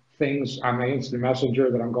these things on my instant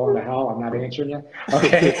messenger that I'm going to hell. I'm not answering you.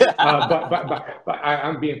 Okay. But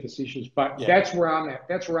I'm being facetious, but that's where I'm at.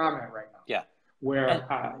 That's where I'm at right now. Yeah. Where,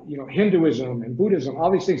 you know, Hinduism and Buddhism,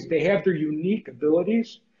 all these things, they have their unique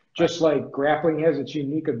abilities, just like grappling has its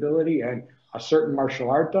unique ability and a certain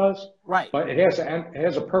martial art does. Right. But it has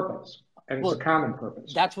a purpose, and it's a common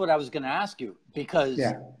purpose. That's what I was going to ask you, because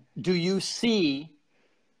do you see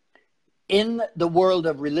in the world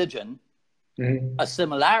of religion a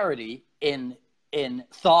similarity in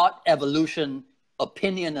thought, evolution,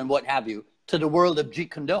 opinion and what have you to the world of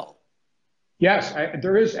Jeet Kune Do. Yes,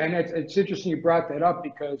 there is. And it's interesting you brought that up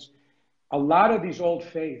because a lot of these old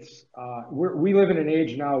faiths, we live in an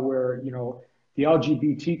age now where, you know, the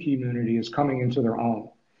LGBT community is coming into their own.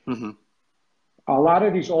 Mm-hmm. A lot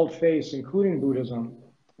of these old faiths, including Buddhism,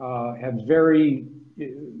 have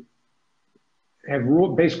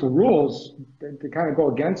basic rules that kind of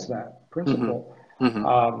go against that principle. Mm-hmm.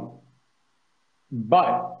 Mm-hmm.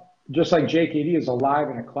 But just like JKD is alive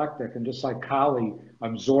and eclectic, and just like Kali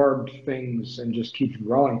absorbed things and just keeps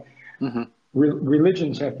growing, mm-hmm.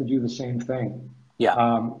 Religions have to do the same thing. Yeah.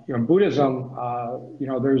 You know, Buddhism, you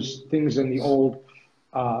know, there's things in the old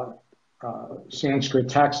Sanskrit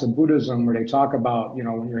texts of Buddhism where they talk about, you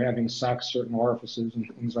know, when you're having sex, certain orifices and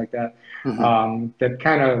things like that, mm-hmm. That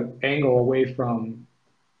kind of angle away from,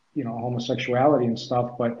 you know, homosexuality and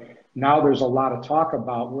stuff. But now there's a lot of talk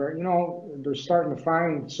about where, you know, they're starting to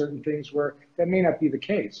find certain things where that may not be the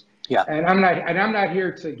case. Yeah. And I'm not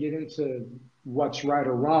here to get into what's right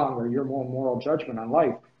or wrong or your more moral judgment on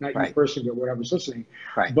life, not you personally, but whatever's listening.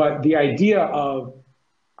 Right. But the idea of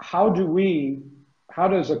how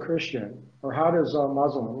does a Christian or how does a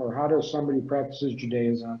Muslim or how does somebody who practices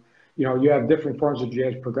Judaism, you know, you have different forms of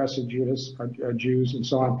Judaism, progressive Jews and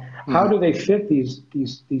so on. Mm-hmm. How do they fit these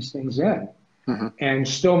things in mm-hmm. and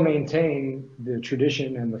still maintain the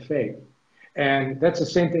tradition and the faith? And that's the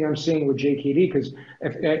same thing I'm seeing with JKD, because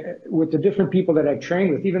with the different people that I've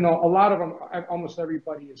trained with, even though a lot of them, almost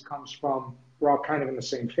everybody comes from, we're all kind of in the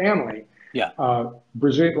same family. Yeah.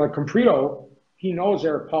 Brazil, like Comprito, he knows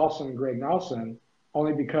Eric Paulson and Greg Nelson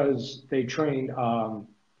only because they trained, I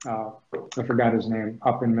forgot his name,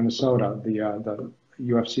 up in Minnesota, the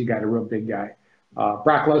UFC guy, the real big guy,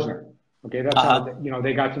 Brock Lesnar. Okay, that's how, you know,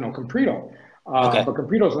 they got to know Comprito. But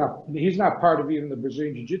Comprito's he's not part of even the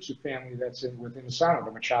Brazilian Jiu-Jitsu family that's within the sound of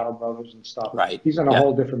the Machado brothers and stuff. Right. He's in a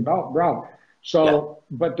whole different realm. So,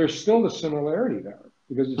 but there's still the similarity there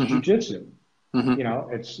because it's mm-hmm. Jiu-Jitsu. Mm-hmm. You know,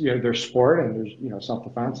 it's, you know, there's sport and there's, you know,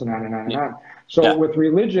 self-defense and on and on and on. So with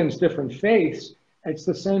religions, different faiths, it's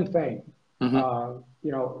the same thing. Mm-hmm.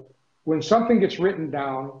 You know, when something gets written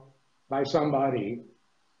down by somebody,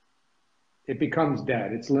 it becomes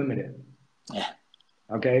dead. It's limited. Yeah.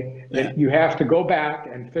 Okay, yeah. You have to go back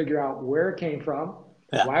and figure out where it came from,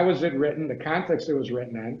 why was it written, the context it was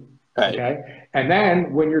written in, okay? And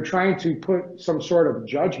then when you're trying to put some sort of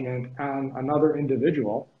judgment on another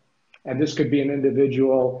individual, and this could be an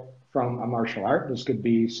individual from a martial art, this could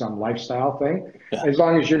be some lifestyle thing, as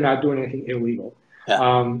long as you're not doing anything illegal.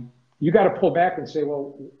 Yeah. You got to pull back and say,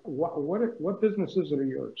 well, what businesses are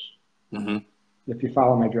yours? Mm-hmm. If you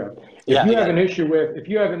follow my drift. If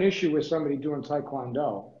you have an issue with somebody doing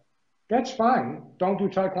Taekwondo, that's fine. Don't do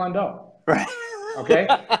Taekwondo. Right. Okay.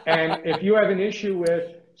 And if you have an issue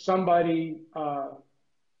with somebody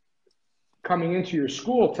coming into your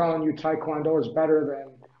school telling you Taekwondo is better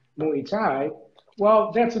than Muay Thai,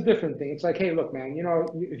 well, that's a different thing. It's like, hey, look, man, you know,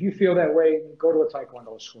 if you feel that way, go to a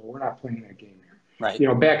Taekwondo school. We're not playing that game here. Right. You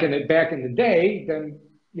know, back in the day, then,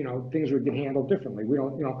 you know, things would get handled differently. We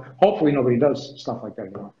don't, you know, hopefully nobody does stuff like that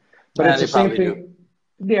anymore. But it's the same thing.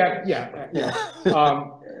 Do. Yeah.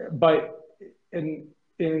 But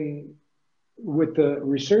with the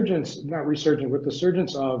resurgence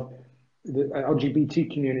of the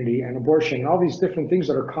LGBT community and abortion and all these different things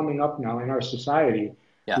that are coming up now in our society,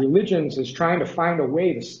 religions is trying to find a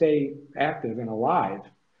way to stay active and alive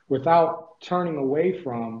without turning away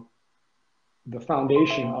from the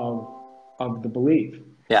foundation of the belief.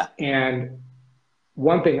 Yeah. And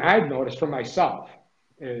one thing I've noticed for myself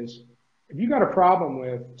is if you got a problem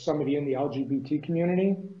with somebody in the LGBT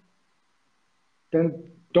community, then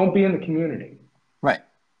don't be in the community. Right.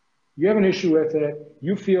 You have an issue with it.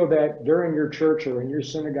 You feel that they're in your church or in your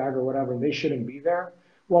synagogue or whatever, and they shouldn't be there.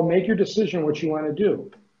 Well, make your decision what you want to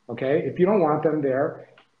do. Okay. If you don't want them there,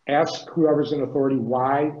 ask whoever's in authority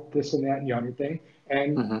why this and that and the other thing.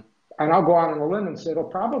 And, mm-hmm. and I'll go out on a limb and say, they'll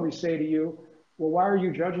probably say to you, well, why are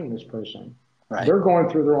you judging this person? Right. They're going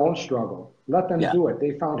through their own struggle. Let them do it.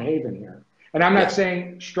 They found haven here. And I'm not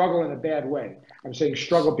saying struggle in a bad way. I'm saying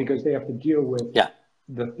struggle because they have to deal with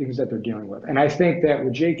the things that they're dealing with. And I think that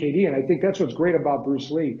with JKD, and I think that's what's great about Bruce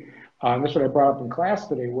Lee, and that's what I brought up in class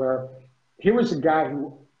today, where here was a guy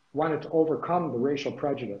who wanted to overcome the racial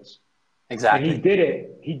prejudice. Exactly. And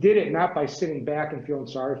he did it not by sitting back and feeling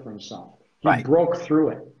sorry for himself. He broke through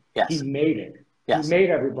it. Yes. He made it. Yes. He made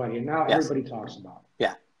everybody, and now everybody talks about it.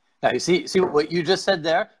 Yeah. Now, you see what you just said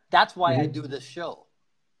there? That's why I do this show.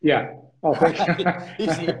 Yeah. Oh, thank you.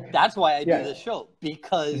 You see, that's why I do this show,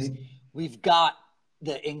 because we've got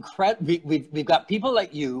we've got people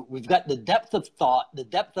like you. We've got the depth of thought, the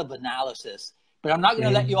depth of analysis but I'm not going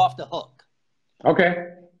to let you off the hook.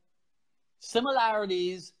 Okay.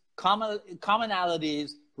 Similarities,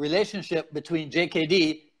 commonalities, relationship between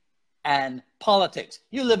JKD and politics.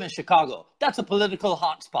 You live in Chicago. That's a political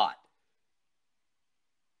hotspot.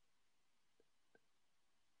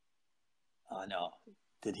 Oh, no.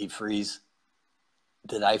 Did he freeze?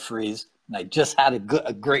 Did I freeze? And I just had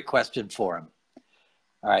a great question for him.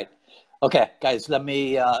 All right. Okay, guys, let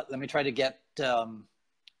me try to get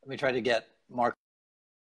Mark.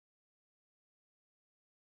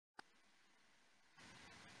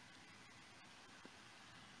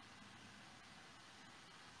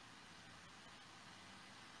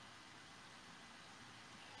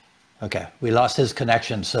 Okay, we lost his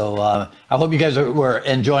connection, so I hope you guys were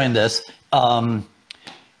enjoying this.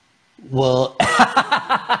 Well,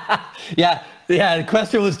 yeah, the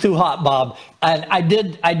question was too hot, Bob, and I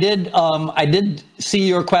did see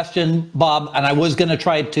your question, Bob, and I was going to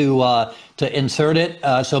try to insert it,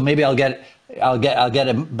 so maybe I'll get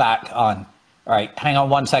him back on. All right, hang on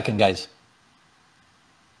 1 second, guys.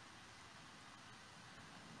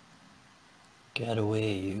 Get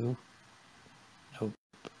away, you. Nope.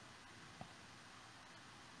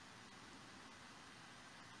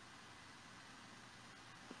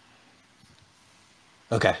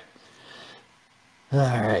 Okay. All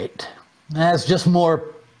right. That's just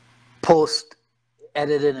more post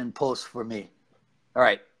edited and post for me. All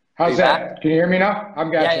right. How's that? Back? Can you hear me now?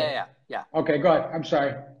 I'm got you. Yeah. Okay, go ahead. I'm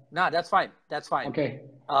sorry. No, that's fine. That's fine. Okay.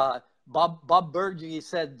 Bob Berge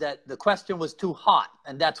said that the question was too hot,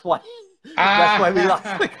 and that's why we lost.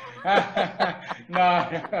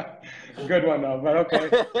 No, good one though. But okay.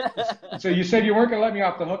 So you said you weren't gonna let me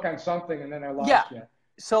off the hook on something, and then I lost you.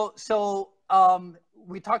 So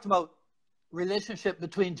we talked about relationship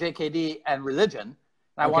between JKD and religion.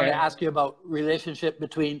 I wanted to ask you about relationship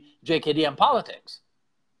between JKD and politics.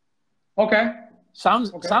 Okay.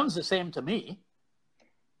 Sounds the same to me.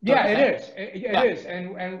 Yeah, it is. It is.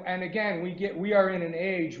 And again, we are in an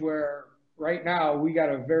age where right now we got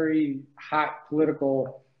a very hot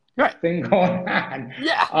political thing going on.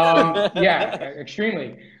 Yeah,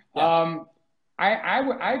 extremely. Yeah.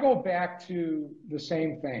 I go back to the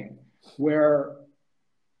same thing where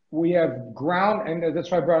we have ground, and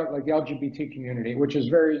that's why I brought up like the LGBT community, which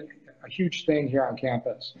is a huge thing here on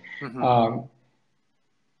campus. Mm-hmm.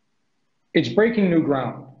 It's breaking new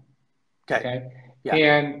ground. Okay. Yeah.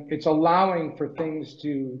 And it's allowing for things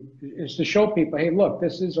to show people, hey, look,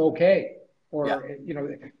 this is okay. Or,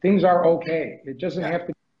 things are okay. It doesn't have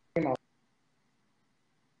to be.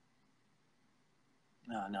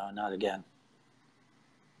 No, not again.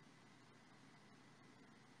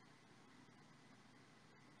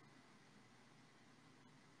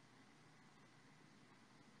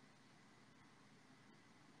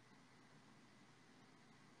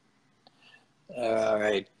 All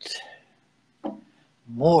right.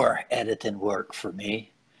 More editing work for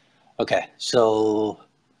me. Okay, so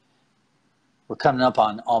we're coming up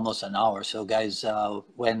on almost an hour. So guys,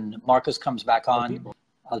 when Marcus comes back on,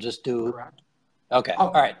 I'll just do. Correct. Okay.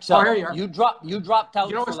 All right. So you dropped out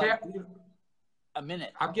for like a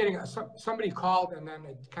minute. I'm getting somebody called and then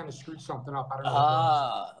it kind of screwed something up. I don't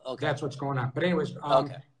know. Okay. That's what's going on. But anyways,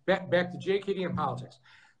 back to JKD and politics.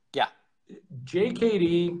 Yeah.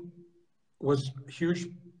 JKD was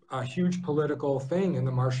a huge political thing in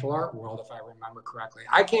the martial art world, if I remember correctly.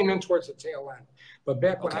 I came in towards the tail end, but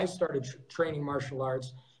back when I started training martial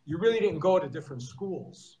arts, you really didn't go to different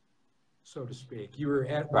schools, so to speak. You were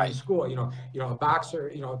at one school, a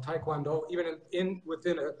boxer, Taekwondo, even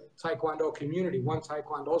within a Taekwondo community, one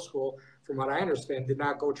Taekwondo school, from what I understand, did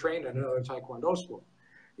not go train at another Taekwondo school.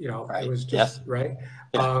 It was just, where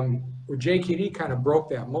JKD kind of broke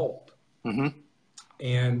that mold. Mm-hmm.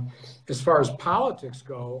 And as far as politics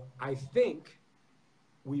go, I think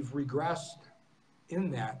we've regressed in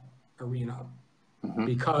that arena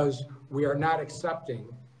because we are not accepting,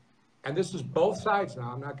 and this is both sides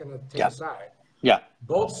now, I'm not going to take a side. Yeah.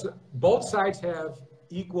 Both sides have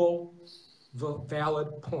equal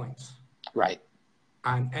valid points. Right.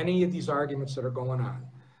 On any of these arguments that are going on.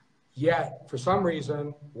 Yet, for some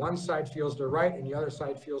reason, one side feels they're right and the other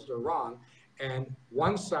side feels they're wrong. And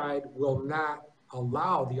one side will not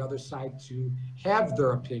allow the other side to have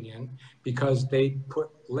their opinion because they put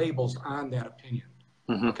labels on that opinion.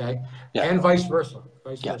 Okay. Yeah. And vice versa.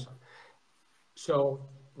 So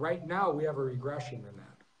right now we have a regression in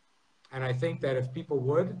that. And I think that if people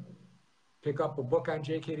would pick up a book on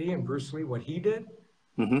JKD and Bruce Lee, what he did,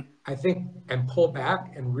 I think, and pull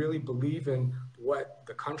back and really believe in what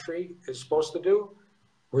the country is supposed to do,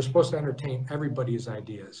 we're supposed to entertain everybody's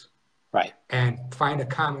ideas. Right. And find a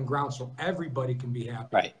common ground so everybody can be happy.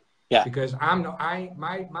 Right. Yeah. Because my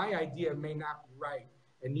idea may not be right,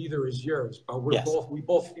 and neither is yours, but we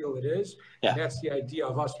both feel it is. Yeah. And that's the idea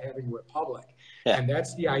of us having a republic. Yeah. And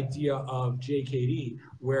that's the idea of JKD,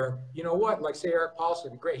 where, you know what, like say Eric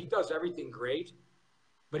Paulson, great, he does everything great,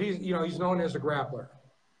 but he's known as a grappler.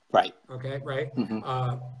 Right. Okay, right?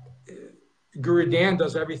 Mm-hmm. Guru Dan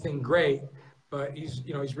does everything great, but he's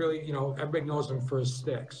really, everybody knows him for his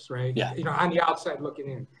sticks, right? Yeah. On the outside looking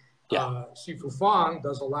in. Yeah. Sifu Fong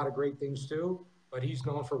does a lot of great things too, but he's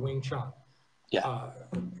known for Wing Chun. Yeah.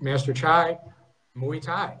 Master Chai, Muay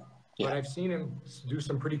Thai. Yeah. But I've seen him do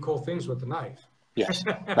some pretty cool things with the knife. Yes.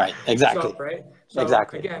 Right. Exactly. So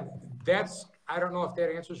exactly. Again, I don't know if that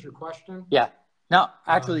answers your question. Yeah. No,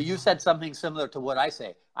 actually, you said something similar to what I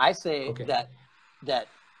say. I say that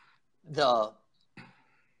the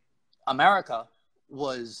America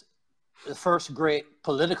was the first great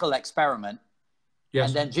political experiment,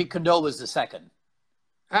 and then Jeet Kune Do was the second.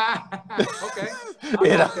 Okay.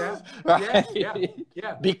 Right?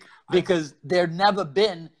 Yeah. Because there never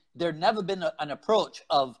been an approach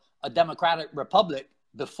of a democratic republic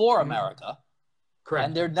before America.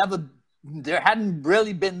 Correct. And there hadn't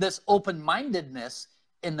really been this open-mindedness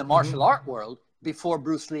in the martial art world before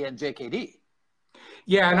Bruce Lee and JKD.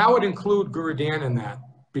 Yeah, and I would include Guru Dan in that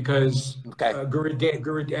because Guru Dan,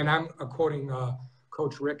 and I'm quoting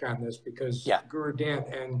Coach Rick on this because Guru Dan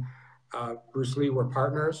and Bruce Lee were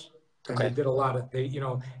partners, and they did a lot of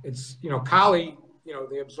Kali,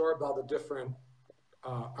 they absorbed all the different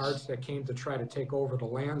arts that came to try to take over the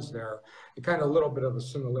lands there. It kind of a little bit of a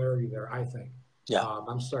similarity there, I think. Yeah,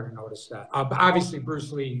 I'm starting to notice that. But obviously,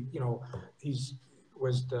 Bruce Lee,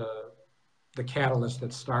 was the catalyst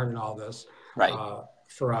that started all this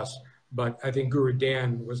for us. But I think Guru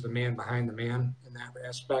Dan was the man behind the man in that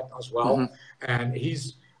aspect as well, and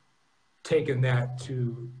he's taken that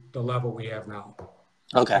to the level we have now.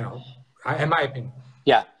 Okay, in my opinion.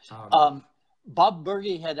 Yeah. Bob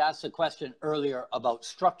Berge had asked a question earlier about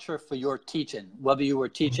structure for your teaching, whether you were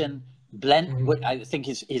teaching I think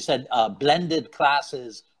he said blended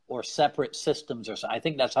classes or separate systems or something. I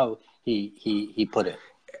think that's how he put it.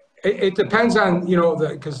 It depends on,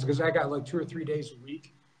 because I got like 2 or 3 days a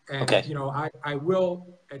week. And, I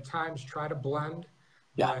will at times try to blend.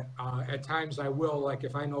 Yeah. But at times I will, like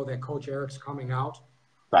if I know that Coach Eric's coming out,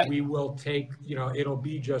 we will take, it'll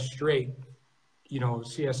be just straight,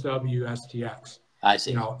 CSW, STX. I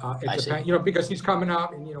see. It depends, because he's coming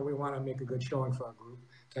out and, we want to make a good showing for our group.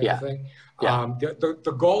 Type of thing.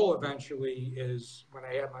 The goal eventually is, when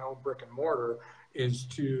I have my own brick and mortar, is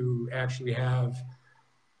to actually have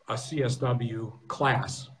a CSW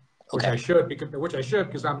class, which I should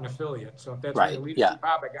because I'm an affiliate. So if that's my leadership,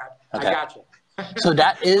 Bob, I got you. So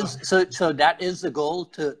that is the goal,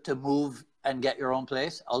 to move and get your own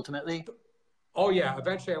place ultimately. Oh yeah,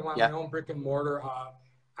 eventually I want my own brick and mortar.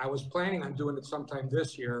 I was planning on doing it sometime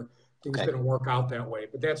this year. Things didn't work out that way,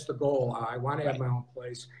 but that's the goal. I want to have my own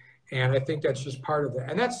place, and I think that's just part of it.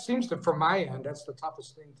 And that seems to, from my end, that's the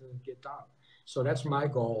toughest thing to get done. So that's my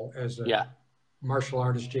goal as a martial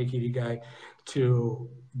artist, JKD guy, to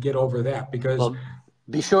get over that. Because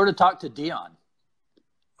be sure to talk to Dion.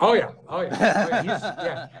 Oh yeah,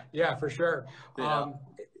 for sure.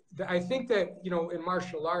 I think that in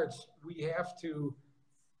martial arts we have to.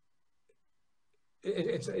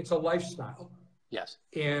 It's a lifestyle. Yes.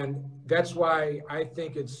 And that's why I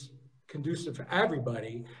think it's conducive for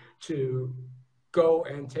everybody to go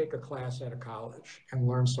and take a class at a college and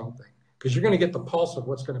learn something, because you're going to get the pulse of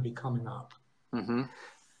what's going to be coming up.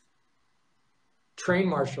 Train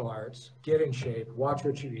martial arts, get in shape, watch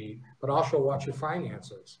what you eat, but also watch your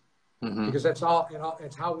finances, because that's all,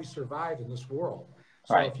 it's how we survive in this world.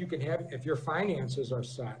 So if your finances are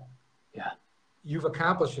set, you've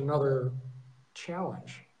accomplished another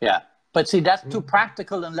challenge. Yeah. But see, that's too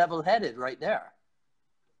practical and level-headed right there.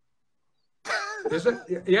 Is it?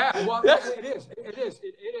 Yeah, well, it is. It is.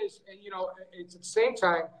 And, it's at the same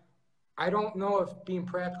time, I don't know if being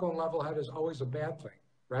practical and level-headed is always a bad thing,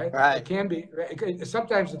 right? It can be.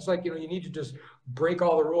 Sometimes it's like, you need to just break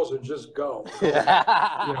all the rules and just go.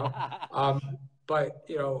 But,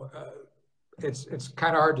 it's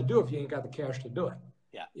kind of hard to do if you ain't got the cash to do it.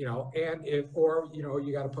 Yeah. And you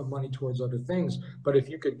got to put money towards other things. But if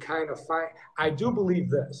you could kind of I do believe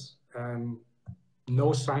this,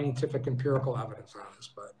 no scientific empirical evidence on this,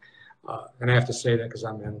 but, and I have to say that because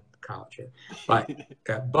I'm in college here,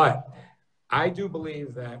 but I do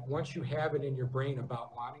believe that once you have it in your brain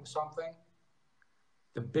about wanting something,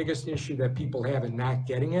 the biggest issue that people have in not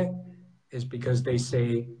getting it is because they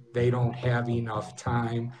say they don't have enough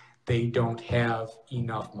time. They don't have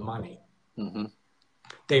enough money.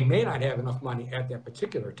 They may not have enough money at that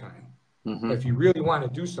particular time. But if you really want to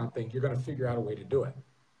do something, you're going to figure out a way to do it.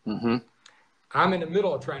 I'm in the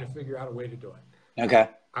middle of trying to figure out a way to do it. Okay.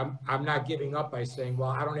 I'm not giving up by saying,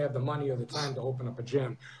 well, I don't have the money or the time to open up a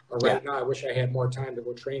gym. Or right now, I wish I had more time to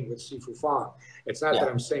go train with Sifu Fong. It's not that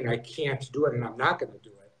I'm saying I can't do it and I'm not going to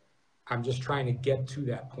do it. I'm just trying to get to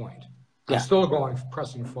that point. I'm still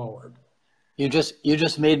pressing forward. You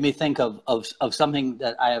just made me think of something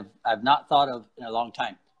that I've not thought of in a long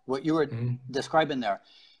time. What you were describing there.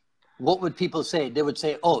 What would people say? They would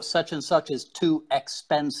say, oh, such and such is too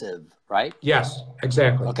expensive, right? Yes,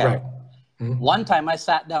 exactly. Okay. Right. One time I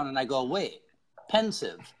sat down and I go, wait,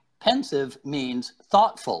 pensive. Pensive means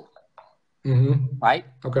thoughtful, right?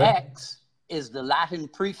 Okay. X is the Latin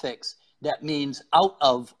prefix that means out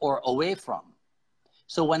of or away from.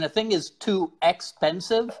 So when a thing is too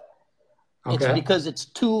expensive, it's because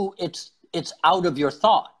it's out of your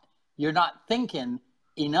thought. You're not thinking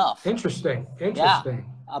enough. Interesting. Yeah,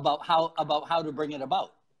 about how to bring it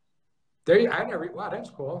about. Wow, that's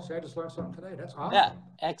cool. See, I just learned something today. That's awesome.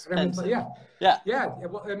 Yeah, expensive. Yeah.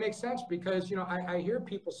 Well, it makes sense because, I hear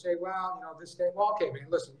people say, well, this, that. Well, okay, man,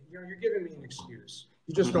 listen, you're giving me an excuse.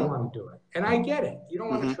 You just don't want to do it. And I get it. You don't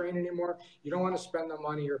want to train anymore. You don't want to spend the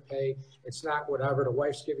money or pay. It's not whatever. The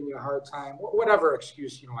wife's giving you a hard time. Whatever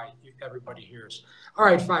excuse, everybody hears. All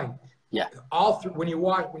right, fine. Yeah. When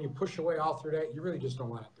you push away all through that, you really just don't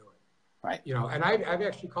want to do it. Right. And I've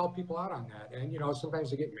actually called people out on that. And,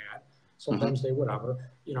 sometimes they get mad. Sometimes they whatever,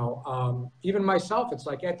 even myself, it's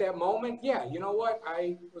like at that moment, you know what?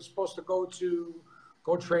 I was supposed to go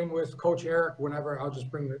train with Coach Eric whenever. I'll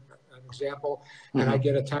just bring an example. And I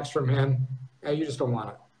get a text from him. Hey, you just don't want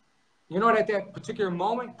it. You know what? At that particular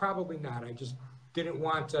moment, probably not. I just didn't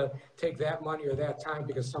want to take that money or that time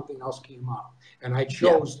because something else came up. And I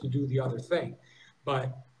chose to do the other thing.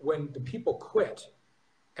 But when the people quit,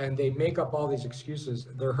 and they make up all these excuses,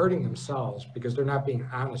 they're hurting themselves because they're not being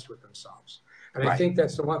honest with themselves. And I think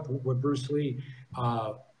that's the one with Bruce Lee.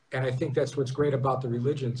 And I think that's what's great about the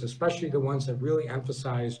religions, especially the ones that really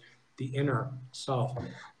emphasize the inner self,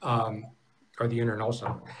 or the inner no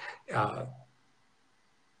self.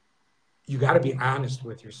 You got to be honest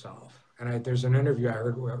with yourself. And there's an interview I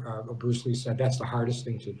heard where Bruce Lee said that's the hardest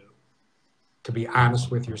thing to do, to be honest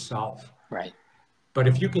with yourself. Right. But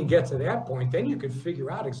if you can get to that point, then you can figure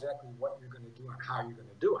out exactly what you're going to do and how you're going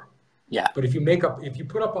to do it. Yeah. But if you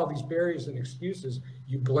put up all these barriers and excuses,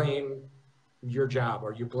 you blame your job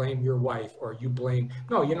or you blame your wife or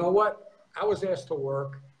no, you know what? I was asked to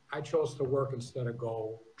work. I chose to work instead of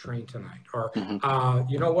go train tonight. Or,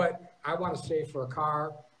 you know what? I want to save for a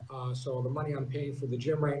car. So the money I'm paying for the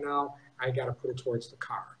gym right now, I got to put it towards the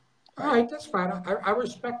car. All right, that's fine. I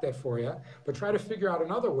respect that for you, but try to figure out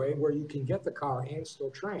another way where you can get the car and still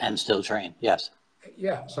train. Yes.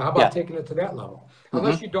 Yeah. So how about taking it to that level?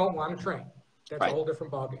 Unless you don't want to train, that's a whole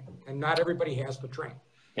different ballgame. And not everybody has to train.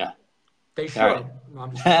 Yeah. They should. Right. No,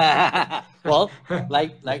 I'm just well,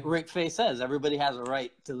 like Rick Fay says, everybody has a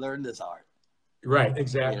right to learn this art. Right.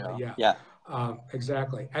 Exactly. Yeah.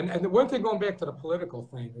 Exactly. And the one thing, going back to the political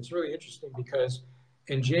thing, it's really interesting because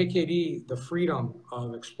in JKD, the freedom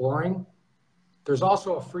of exploring, there's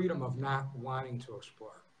also a freedom of not wanting to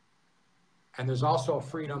explore. And there's also a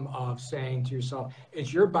freedom of saying to yourself,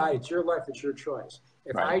 it's your body, it's your life, it's your choice.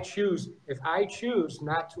 If I choose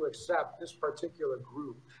not to accept this particular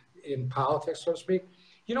group in politics, so to speak,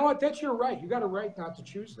 you know what? That's your right. You got a right not to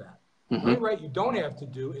choose that. The only right you don't have to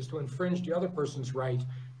do is to infringe the other person's right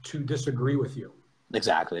to disagree with you.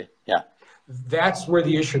 Exactly. Yeah. That's where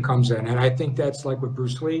the issue comes in. And I think that's like with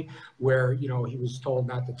Bruce Lee, where, he was told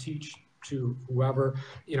not to teach to whoever,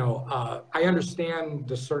 I understand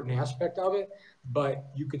the certain aspect of it, but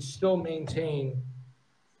you could still maintain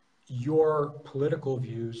your political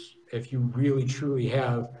views if you really, truly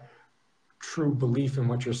have true belief in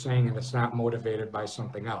what you're saying and it's not motivated by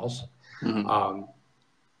something else.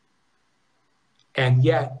 And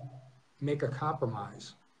yet make a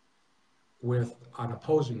compromise with an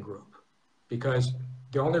opposing group. Because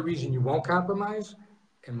the only reason you won't compromise,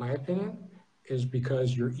 in my opinion, is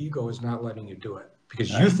because your ego is not letting you do it.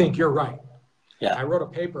 Because you think you're right. Yeah. I wrote a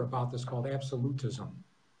paper about this called absolutism.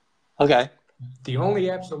 Okay. The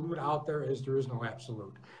only absolute out there is there is no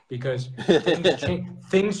absolute. Because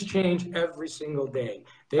things change every single day.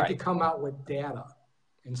 They could come out with data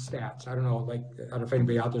and stats. I don't know if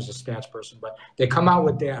anybody out there's a stats person, but they come out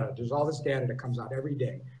with data. There's all this data that comes out every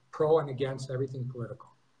day, pro and against everything political.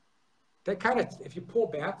 That kind of, if you pull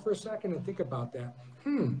back for a second and think about that,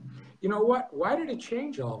 you know what? Why did it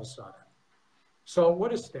change all of a sudden? So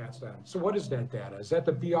what is stats then? So what is that data? Is that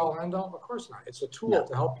the be all end all? Of course not. It's a tool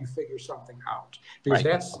to help you figure something out. Because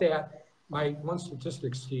that stat, my one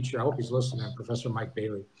statistics teacher, I hope he's listening, Professor Mike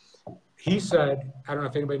Bailey, he said, I don't know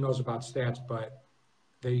if anybody knows about stats, but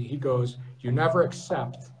he goes, you never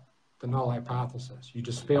accept the null hypothesis. You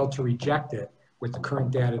just fail to reject it with the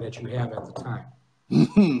current data that you have at the time.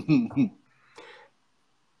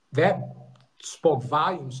 That spoke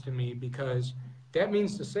volumes to me, because that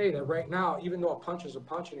means to say that right now, even though a punch is a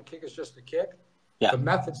punch and a kick is just a kick, the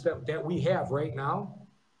methods that we have right now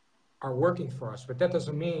are working for us. But that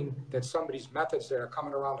doesn't mean that somebody's methods that are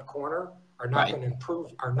coming around the corner are not going to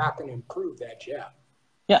improve that jab.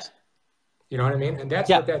 Yes. You know what I mean? And that's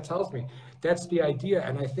what that tells me. That's the idea.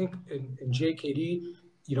 And I think in JKD,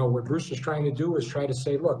 you know, what Bruce is trying to do is try to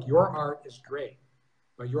say, look, your art is great,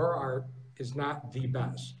 but your art is not the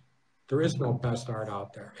best. There is no best art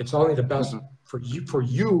out there. It's only the best for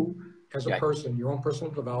you as a person, your own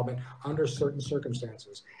personal development under certain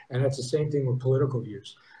circumstances. And it's the same thing with political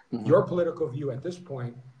views. Your political view at this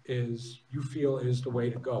point is, you feel is the way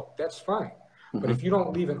to go. That's fine. But if you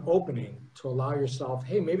don't leave an opening to allow yourself,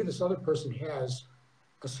 hey, maybe this other person has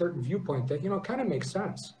a certain viewpoint that, you know, kind of makes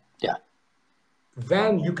sense. Yeah.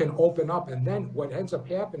 Then you can open up. And then what ends up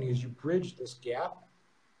happening is you bridge this gap,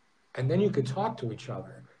 and then you can talk to each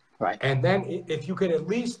other. Right. And then if you could at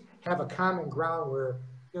least have a common ground where,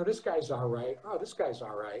 you know, this guy's all right. Oh, this guy's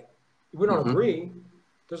all right. We don't agree.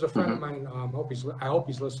 There's a friend of mine, I hope he's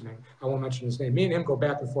listening. I won't mention his name. Me and him go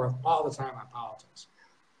back and forth all the time on politics.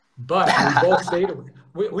 But we both say to,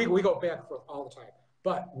 we go back and forth all the time.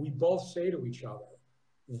 But we both say to each other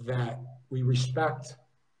that we respect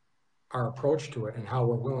our approach to it and how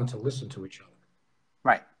we're willing to listen to each other.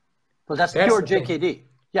 Right. Well, that's pure JKD.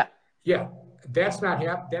 Yeah. Yeah. That's not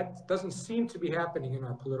that doesn't seem to be happening in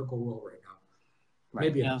our political world right now. Right.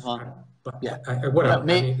 Maybe it is, but whatever.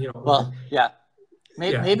 Maybe, I mean, you know, well,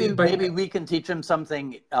 maybe we can teach them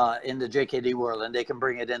something in the JKD world, and they can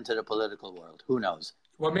bring it into the political world. Who knows?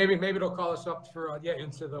 Well, maybe they'll call us up for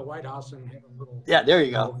into the White House and have a little there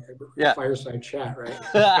you go. Fireside chat, right?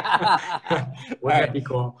 Wouldn't that be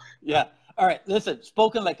cool? Yeah. All right. Listen,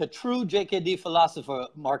 spoken like a true JKD philosopher,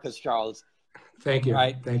 Marcus Charles. Thank you.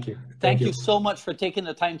 Right. Thank you. Thank you so much for taking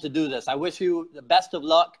the time to do this. I wish you the best of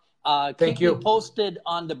luck. Keep me posted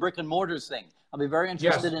on the brick and mortars thing. I'll be very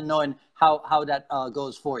interested in knowing how that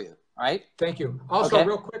goes for you. All right. Thank you. Also,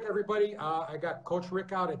 real quick, everybody, I got Coach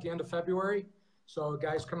Rick out at the end of February. So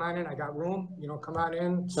guys, come on in. I got room. You know, come on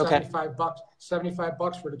in. $75.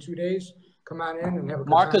 $75 for the 2 days. Come on in and have a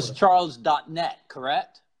good time. MarcusCharles.net,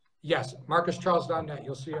 correct? Yes, MarcusCharles.net.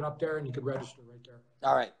 You'll see it up there, and you can register right there.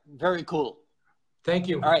 All right. Very cool. Thank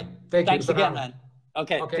you. All right. Thanks you. again, man.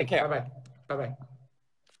 Okay. Take care. Bye-bye. Bye-bye.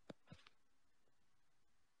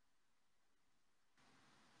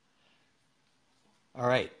 All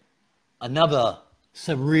right. Another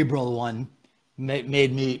cerebral one made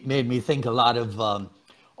me think a lot of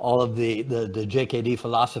all of the JKD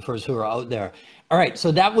philosophers who are out there. All right.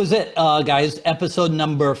 So that was it, guys. Episode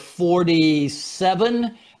number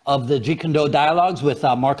 47 of the Jeet Kune Do Dialogues with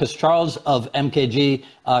Marcus Charles of MKG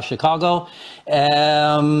Chicago.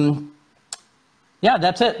 Yeah,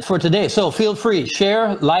 that's it for today. So feel free,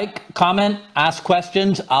 share, like, comment, ask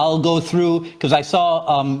questions. I'll go through, because I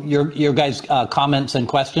saw your guys' comments and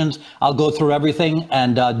questions. I'll go through everything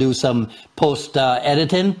and do some post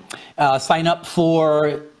editing. Sign up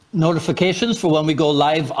for notifications for when we go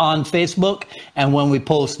live on Facebook and when we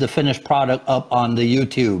post the finished product up on the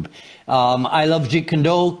YouTube. I Love Jeet Kune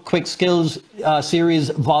Do Quick Skills Series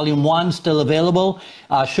Volume 1 still available.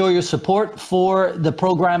 Show your support for the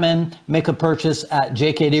programming. Make a purchase at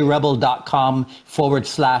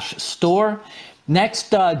jkdrebel.com/store.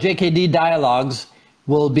 Next JKD Dialogues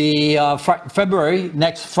will be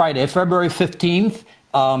next Friday, February 15th.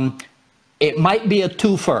 It might be a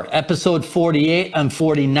twofer, episode 48 and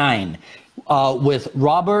 49. With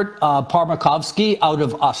Robert Parmakovsky out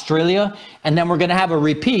of Australia. And then we're going to have a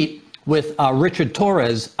repeat with Richard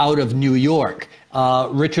Torres out of New York.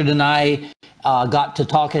 Richard and I got to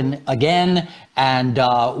talking again, and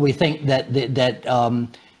we think that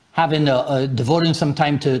having devoting some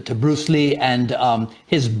time to Bruce Lee and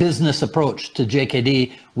his business approach to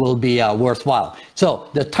JKD will be worthwhile. So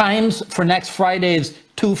the times for next Friday's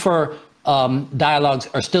twofer dialogues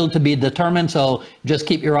are still to be determined, so just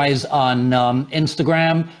keep your eyes on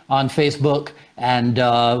Instagram, on Facebook, and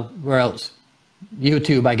where else?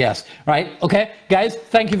 YouTube, I guess. Right? Okay, guys,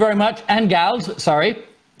 thank you very much. And gals, sorry.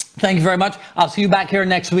 Thank you very much. I'll see you back here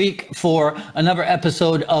next week for another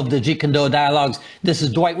episode of the Jeet Kune Do Dialogues. This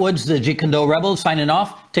is Dwight Woods, the Jeet Kune Do Rebel, signing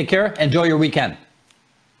off. Take care. Enjoy your weekend.